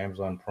 order it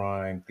Amazon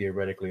Prime.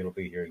 Theoretically, it'll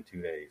be here in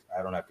 2 days.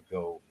 I don't have to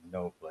go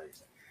no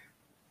place.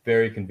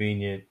 Very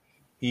convenient,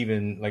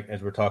 even like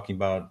as we're talking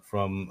about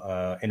from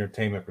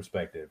entertainment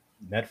perspective.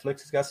 Netflix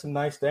has got some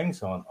nice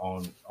things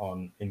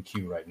on in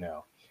queue right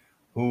now.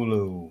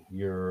 Hulu,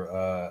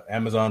 your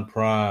Amazon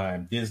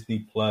Prime, Disney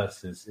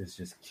Plus is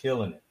just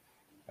killing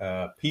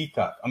it.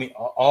 Peacock. I mean,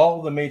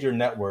 all the major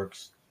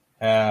networks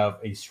have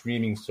a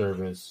streaming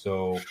service,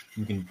 so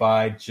you can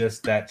buy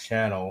just that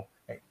channel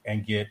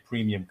and get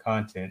premium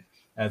content,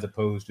 as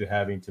opposed to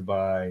having to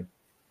buy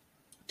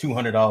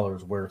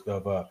 $200 worth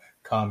of a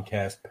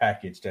Comcast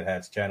package that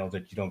has channels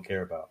that you don't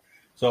care about.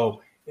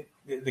 So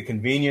the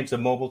convenience of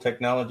mobile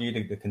technology,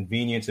 the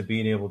convenience of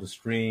being able to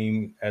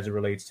stream as it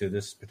relates to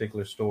this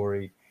particular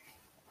story.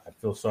 I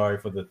feel sorry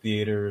for the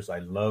theaters. I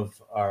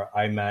love our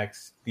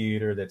IMAX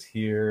theater that's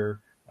here.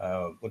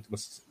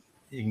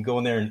 You can go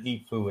in there and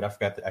eat food. I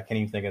can't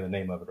even think of the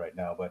name of it right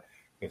now, but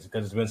it's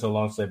because it's been so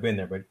long since I've been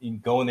there. But you can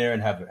go in there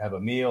and have a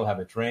meal, have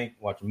a drink,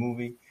 watch a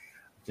movie.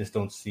 Just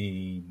don't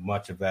see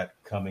much of that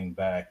coming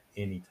back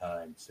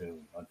anytime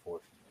soon,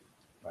 unfortunately.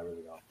 I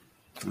really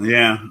don't.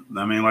 Yeah.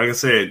 I mean, like I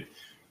said,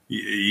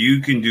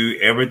 you can do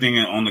everything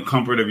on the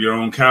comfort of your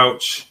own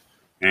couch.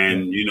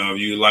 And, if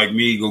you like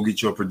me, go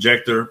get you a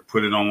projector,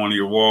 put it on one of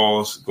your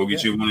walls, go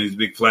get you one of these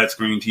big flat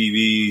screen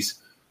TVs,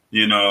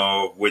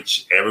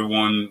 which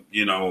everyone,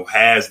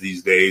 has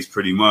these days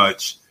pretty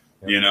much,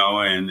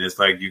 and it's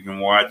like you can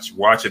watch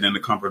it in the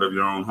comfort of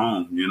your own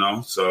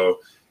home,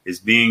 so it's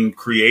being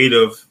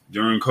creative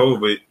during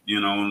COVID,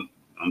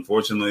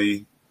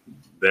 unfortunately,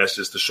 that's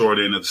just the short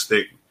end of the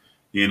stick,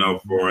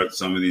 for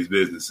some of these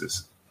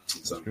businesses.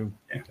 So, that's true.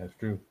 Yeah. That's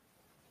true.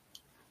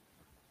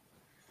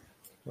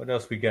 What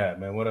else we got,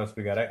 man? What else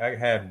we got? I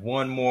had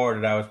one more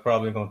that I was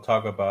probably going to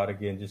talk about.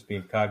 Again, just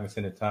being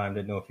cognizant of time.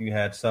 Didn't know if you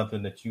had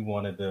something that you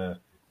wanted that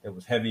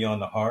was heavy on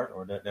the heart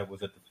or that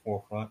was at the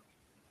forefront.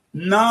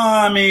 No,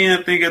 I mean,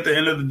 I think at the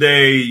end of the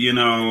day,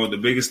 the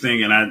biggest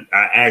thing, and I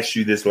asked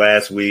you this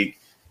last week,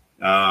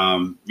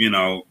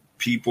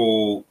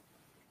 people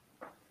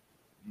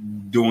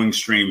doing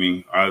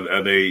streaming,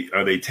 are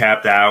they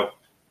tapped out?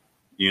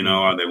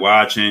 Are they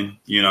watching?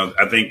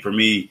 I think for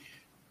me,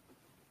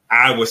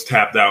 I was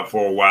tapped out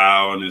for a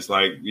while, and it's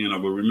like,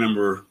 but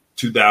remember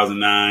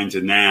 2009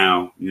 to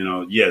now,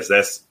 yes,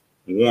 that's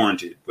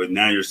warranted. But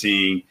now you're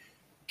seeing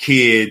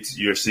kids,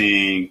 you're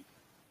seeing,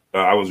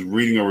 I was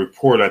reading a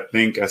report, I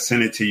think I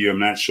sent it to you, I'm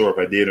not sure if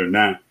I did or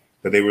not,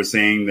 but they were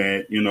saying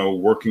that,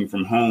 working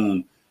from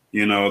home, the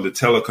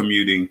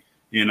telecommuting,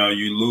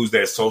 you lose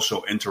that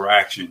social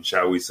interaction,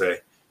 shall we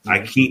say. I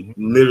can't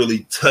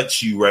literally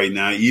touch you right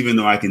now, even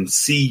though I can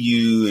see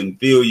you and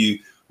feel you.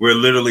 We're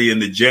literally in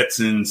the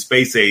Jetson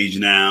space age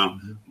now,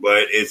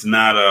 but it's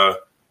not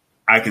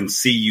I can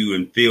see you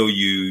and feel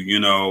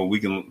you, we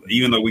can,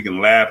 even though we can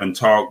laugh and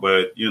talk,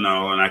 but, and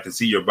I can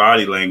see your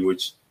body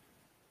language.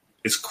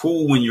 It's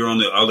cool when you're on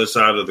the other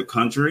side of the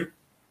country,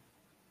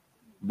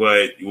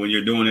 but when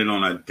you're doing it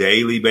on a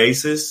daily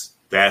basis,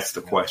 that's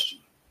the question.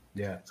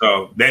 Yeah.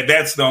 So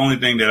that's the only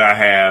thing that I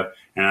have.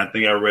 And I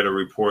think I read a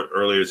report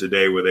earlier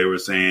today where they were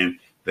saying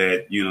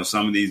that,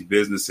 some of these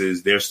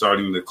businesses, they're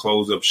starting to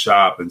close up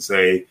shop and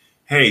say,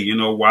 hey,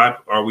 why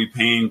are we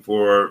paying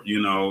for,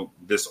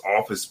 this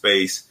office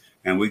space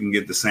and we can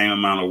get the same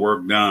amount of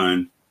work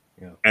done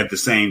at the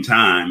same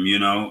time,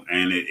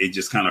 and it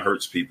just kind of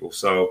hurts people.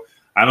 So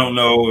I don't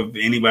know if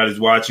anybody's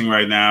watching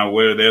right now,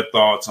 what are their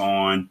thoughts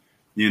on,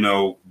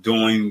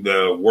 doing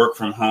the work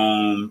from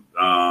home,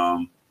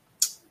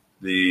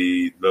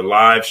 the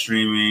live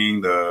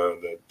streaming,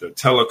 the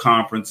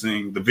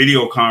teleconferencing, the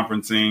video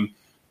conferencing.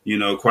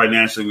 Quite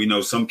naturally, we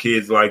know some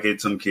kids like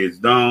it, some kids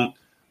don't.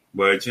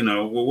 But,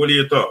 what are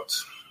your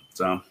thoughts?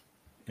 So,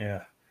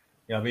 yeah,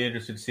 I'll be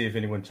interested to see if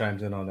anyone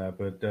chimes in on that.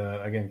 But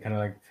again, kind of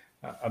like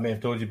I may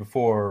have told you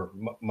before,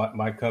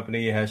 my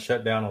company has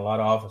shut down a lot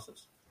of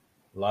offices.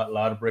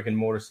 lot of brick and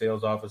mortar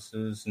sales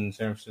offices in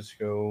San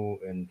Francisco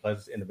and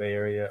places in the Bay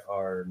Area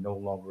are no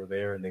longer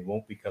there, and they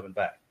won't be coming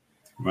back.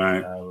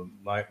 Right.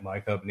 My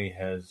company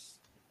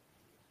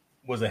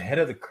was ahead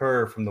of the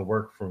curve from the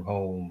work from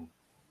home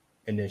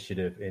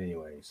initiative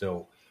anyway.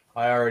 So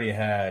I already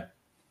had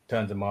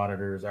tons of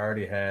monitors. I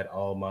already had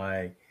all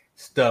my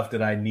stuff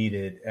that I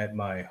needed at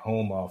my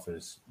home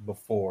office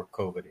before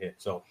COVID hit.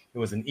 So it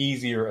was an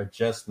easier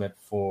adjustment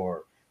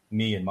for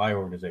me and my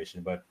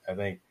organization. But I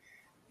think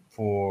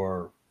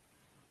for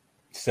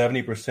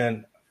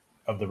 70%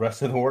 of the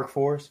rest of the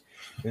workforce,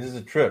 this is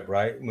a trip,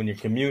 right? When your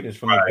commute is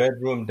from your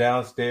bedroom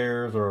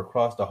downstairs or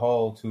across the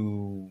hall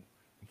to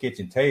the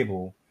kitchen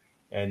table,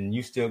 and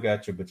you still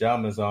got your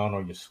pajamas on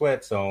or your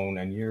sweats on,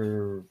 and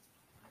you're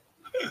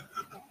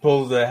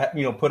supposed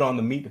to, put on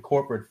the meet the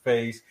corporate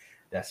face,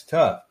 that's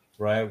tough,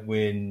 right?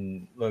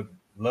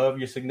 Love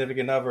your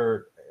significant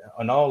other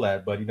and all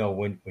that, but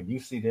when you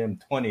see them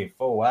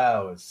 24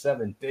 hours,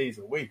 7 days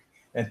a week,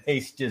 and they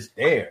just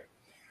there,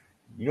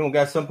 you don't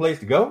got someplace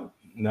to go.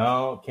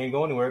 No, can't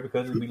go anywhere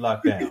because it'll be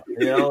locked down.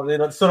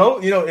 So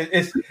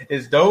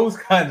it's those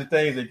kinds of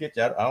things that get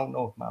you. I don't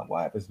know if my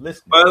wife is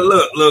listening. But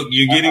look,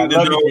 you're getting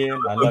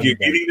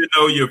to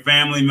know your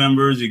family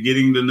members. You're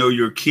getting to know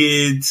your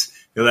kids,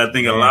 because I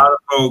think a lot of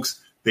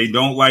folks, they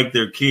don't like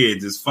their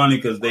kids. It's funny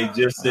because they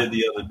just said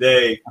the other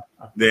day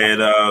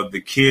that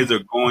the kids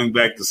are going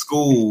back to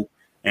school,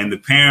 and the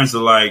parents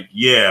are like,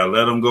 "Yeah,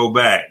 let them go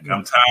back.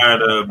 I'm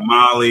tired of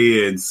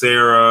Molly and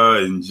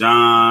Sarah and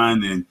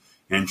John and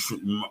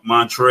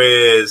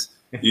Montrez,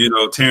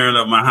 tearing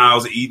up my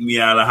house, eating me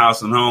out of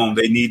house and home.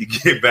 They need to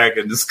get back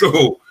into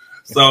school."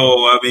 So,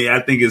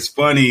 I think it's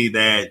funny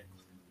that,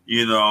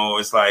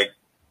 it's like,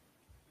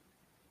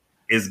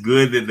 it's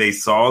good that they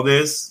saw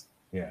this.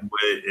 Yeah.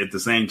 But at the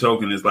same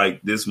token, it's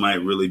like, this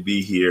might really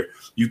be here.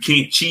 You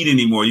can't cheat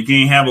anymore. You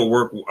can't have a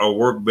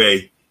work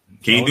bay.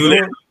 Can't do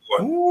that.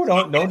 Ooh,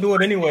 don't do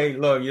it anyway.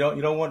 Look,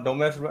 don't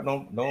mess around.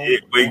 Don't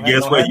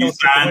guess what? You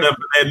signed up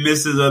for that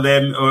Mrs. or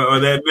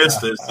that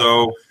Mr.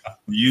 So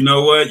you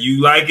know what?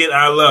 You like it,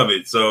 I love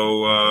it.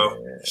 So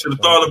should have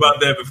thought about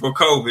that before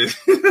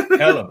COVID.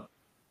 Tell them,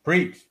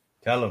 preach.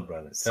 Tell them,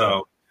 brother.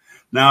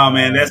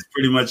 Man, that's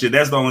pretty much it.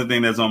 That's the only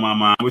thing that's on my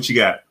mind. What you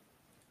got?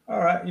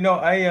 All right.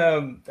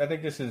 I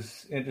think this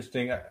is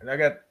interesting. I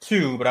got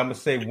two, but I'm gonna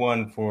say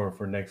one for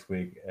next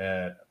week.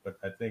 But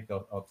I think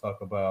I'll talk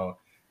about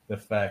the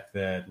fact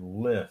that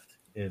Lyft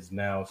is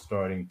now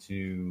starting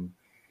to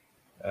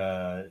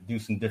do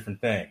some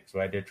different things,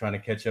 right? They're trying to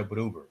catch up with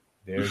Uber.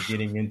 They're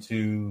getting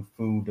into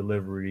food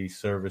delivery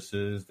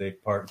services. They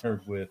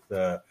partnered with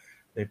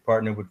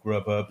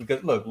Grubhub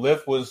because look,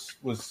 Lyft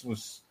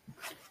was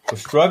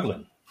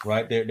struggling,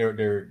 right? They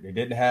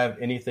didn't have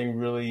anything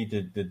really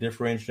to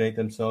differentiate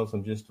themselves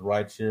from just the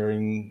ride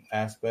sharing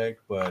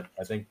aspect. But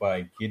I think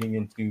by getting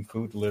into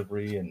food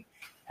delivery and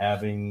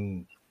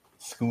having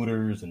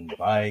scooters and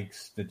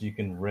bikes that you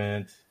can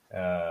rent,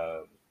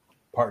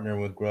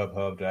 partnering with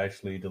Grubhub to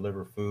actually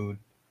deliver food.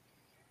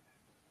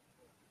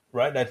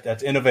 Right,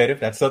 that's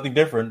innovative. That's something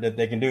different that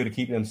they can do to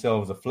keep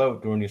themselves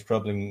afloat during these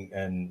troubling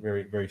and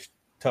very, very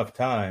tough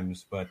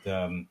times. But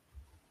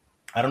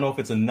I don't know if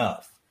it's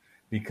enough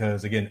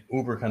because, again,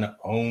 Uber kind of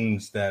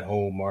owns that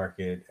whole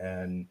market,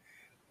 and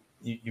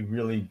you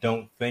really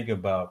don't think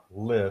about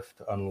Lyft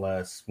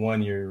unless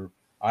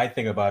I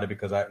think about it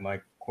because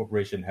my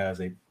corporation has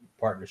a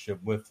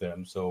partnership with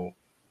them, so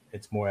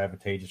it's more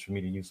advantageous for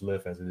me to use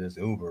Lyft as it is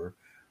Uber,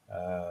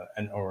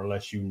 or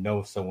unless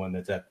someone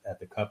that's at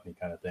the company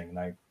kind of thing, and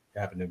I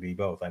happen to be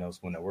both. I know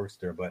someone that works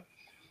there, but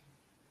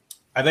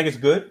I think it's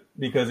good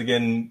because,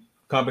 again,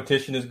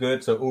 competition is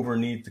good, so Uber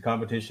needs the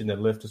competition that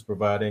Lyft is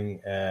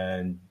providing,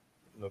 and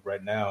look,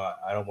 right now,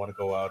 I don't want to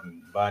go out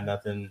and buy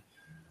nothing.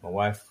 My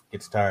wife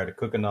gets tired of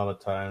cooking all the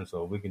time,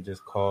 so we can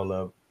just call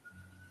up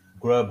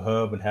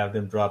Grubhub and have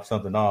them drop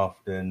something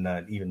off, then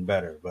even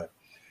better, but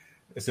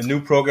it's a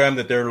new program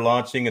that they're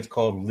launching. It's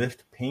called Lyft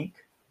Pink.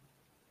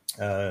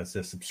 It's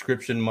a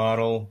subscription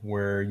model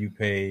where you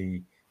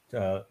pay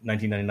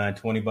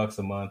 $19.99, $20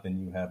 a month,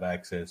 and you have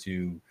access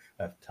to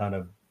a ton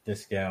of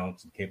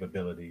discounts and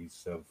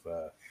capabilities of,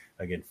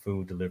 again,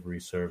 food delivery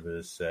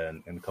service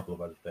and a couple of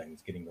other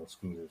things, getting those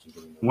scooters.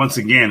 Once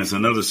again, it's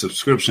another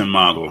subscription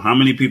model. How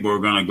many people are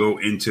going to go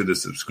into the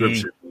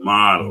subscription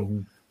model?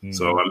 Mm-hmm.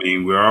 So,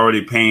 we're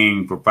already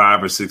paying for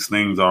 5 or 6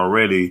 things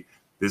already.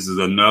 This is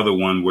another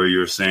one where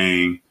you're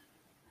saying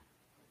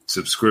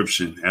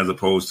subscription as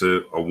opposed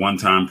to a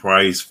one-time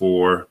price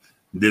for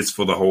this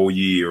for the whole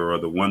year, or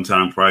the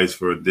one-time price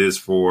for this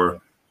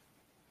for,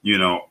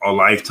 a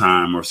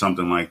lifetime or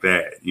something like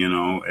that.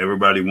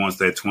 Everybody wants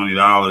that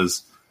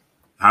 $20.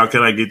 How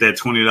can I get that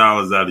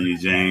 $20 out of you,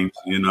 James?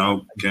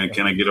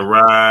 Can I get a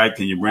ride?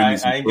 Can you bring me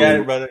some food? I ain't got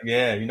it, brother.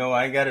 Yeah,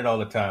 I ain't got it all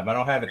the time. I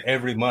don't have it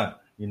every month.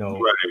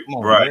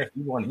 Right.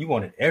 You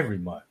want it every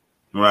month.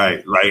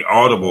 Right. Like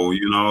Audible,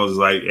 it's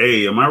like,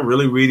 hey, am I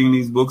really reading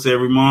these books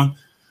every month?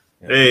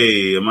 Yeah.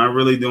 Hey, am I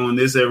really doing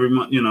this every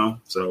month?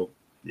 So,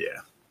 yeah.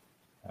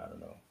 I don't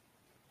know.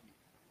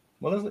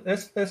 Well,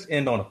 let's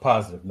end on a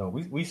positive note.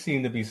 We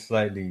seem to be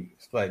slightly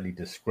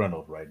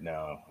disgruntled right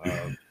now.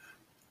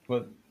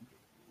 But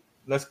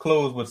let's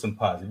close with some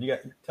positive. You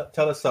got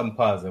tell us something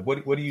positive.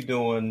 What are you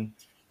doing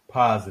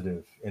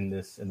positive in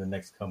the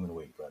next coming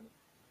week, brother?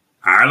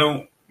 I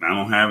don't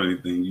have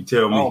anything. You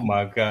tell me. Oh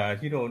my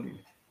God, you don't.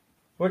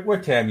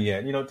 Where Tammy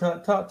at?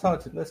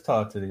 Let's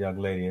talk to the young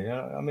lady.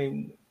 I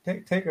mean,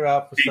 take her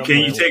out for somewhere. Can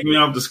you take me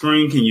off the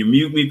screen? Can you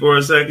mute me for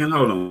a second?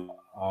 Hold on.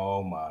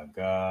 Oh my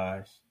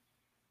gosh.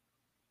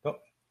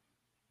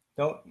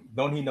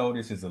 Don't he know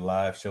this is a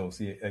live show?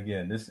 See,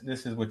 again, this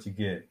is what you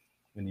get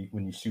when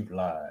you shoot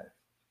live.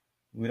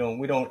 We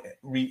don't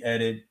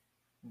re-edit,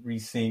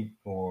 resync,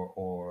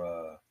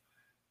 or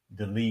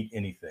delete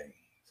anything.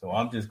 So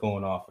I'm just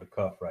going off the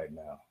cuff right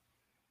now.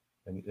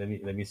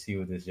 Let me see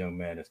what this young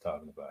man is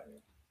talking about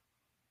here.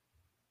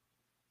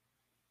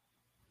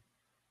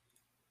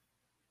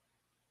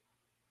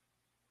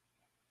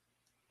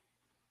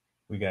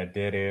 We got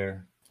dead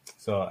air.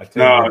 So I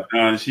tell you,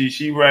 no,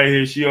 she right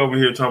here. She over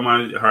here talking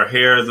about her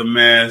hair is a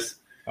mess.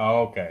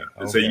 Oh, okay.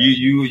 So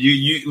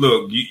you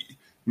look.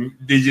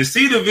 Did you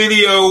see the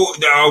video?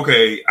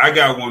 Okay, I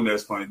got one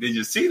that's funny. Did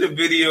you see the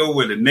video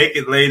where the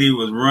naked lady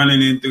was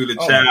running in through the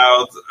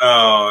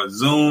child's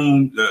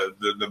Zoom,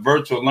 the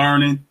virtual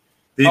learning?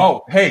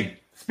 Hey,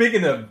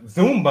 speaking of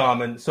Zoom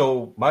bombing,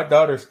 so my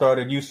daughter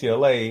started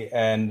UCLA,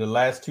 and the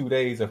last 2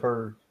 days of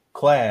her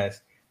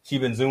class, she's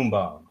been Zoom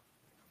bombed.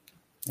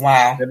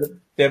 Wow.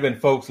 There have been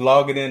folks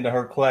logging into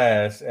her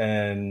class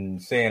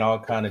and saying all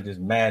kind of just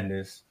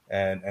madness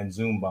and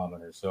Zoom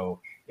bombing her. So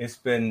it's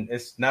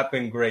not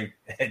been great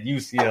at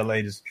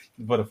UCLA just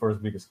for the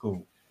first week of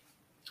school.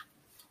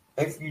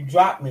 If you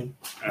drop me,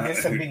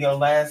 this will be your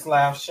last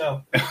live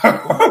show. If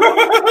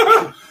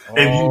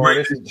you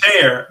break the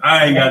chair,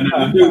 I ain't got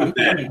nothing to do with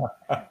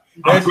that.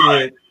 That's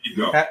it.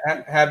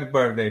 Happy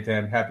birthday,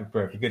 Tam. Happy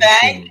birthday. Good to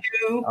see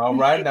you. All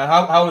right. Now,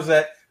 how was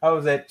that? How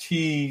was that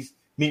cheese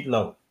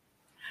meatloaf?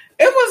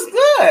 It was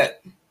good.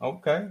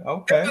 Okay. It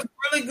was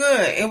really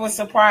good. It was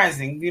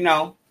surprising. You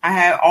know, I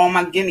had all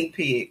my guinea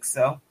pigs,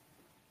 so.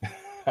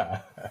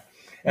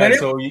 And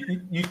so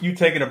you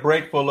taking a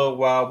break for a little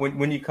while.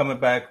 When you coming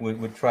back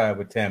with Try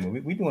with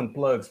Tammy? We doing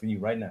plugs for you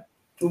right now.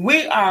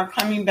 We are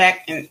coming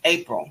back in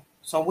April,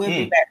 so we'll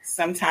be back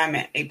sometime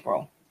in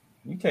April.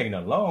 You taking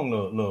a long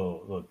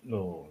little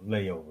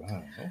layover,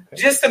 huh? Okay.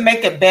 Just to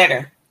make it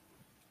better.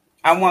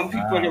 I want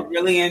people to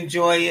really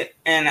enjoy it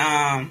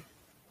and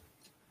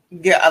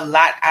get a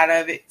lot out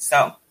of it.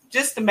 So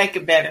just to make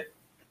it better,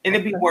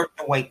 it'll be worth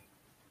the wait.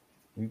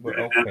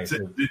 Okay.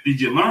 Did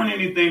you learn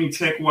anything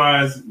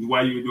tech-wise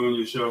while you were doing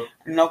your show?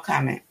 No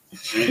comment.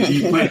 Do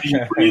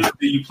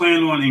you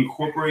plan on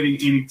incorporating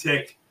any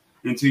tech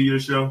into your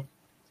show?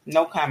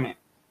 No comment.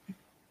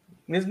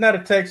 It's not a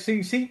tech.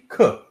 She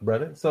cooked,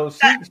 brother. So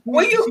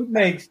she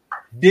makes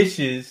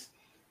dishes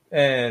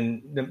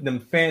and them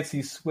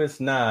fancy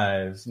Swiss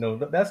knives. No,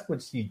 that's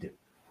what she do.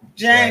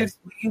 James,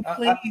 will you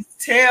please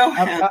tell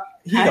him?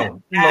 He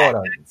don't.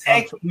 Lord,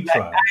 we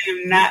try.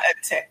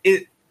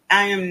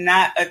 I am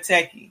not a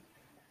techie.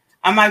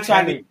 I might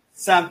try to do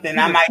something.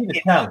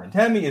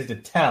 Tammy is the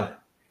talent.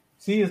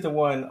 She is the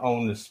one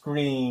on the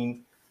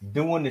screen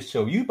doing the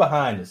show. You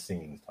behind the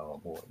scenes, tall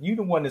boy. You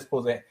the one that's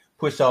supposed to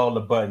push all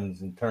the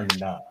buttons and turn the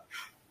knob.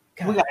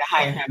 We gotta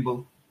hire him,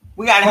 boo.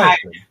 We gotta hire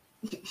him.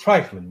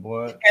 Trifling,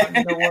 boy.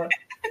 You know what?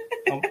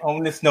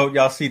 On this note,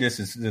 y'all see this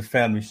is the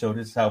family show.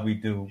 This is how we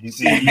do. You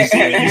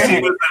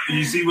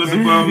see what's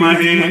above my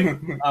head?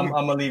 I'm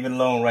gonna leave it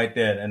alone right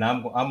there, and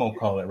I'm gonna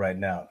call it right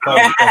now.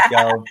 Thank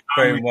y'all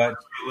very much.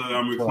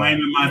 I'm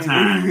reclaiming my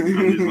time.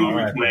 I'm just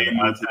gonna reclaim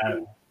my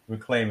time.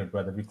 Reclaim it,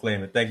 brother.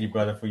 Reclaim it. Thank you,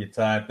 brother, for your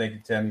time. Thank you,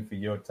 Tammy, for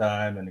your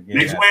time. And again,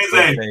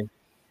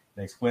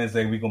 next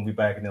Wednesday, we're gonna be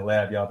back in the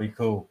lab. Y'all be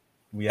cool.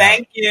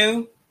 Thank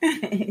you.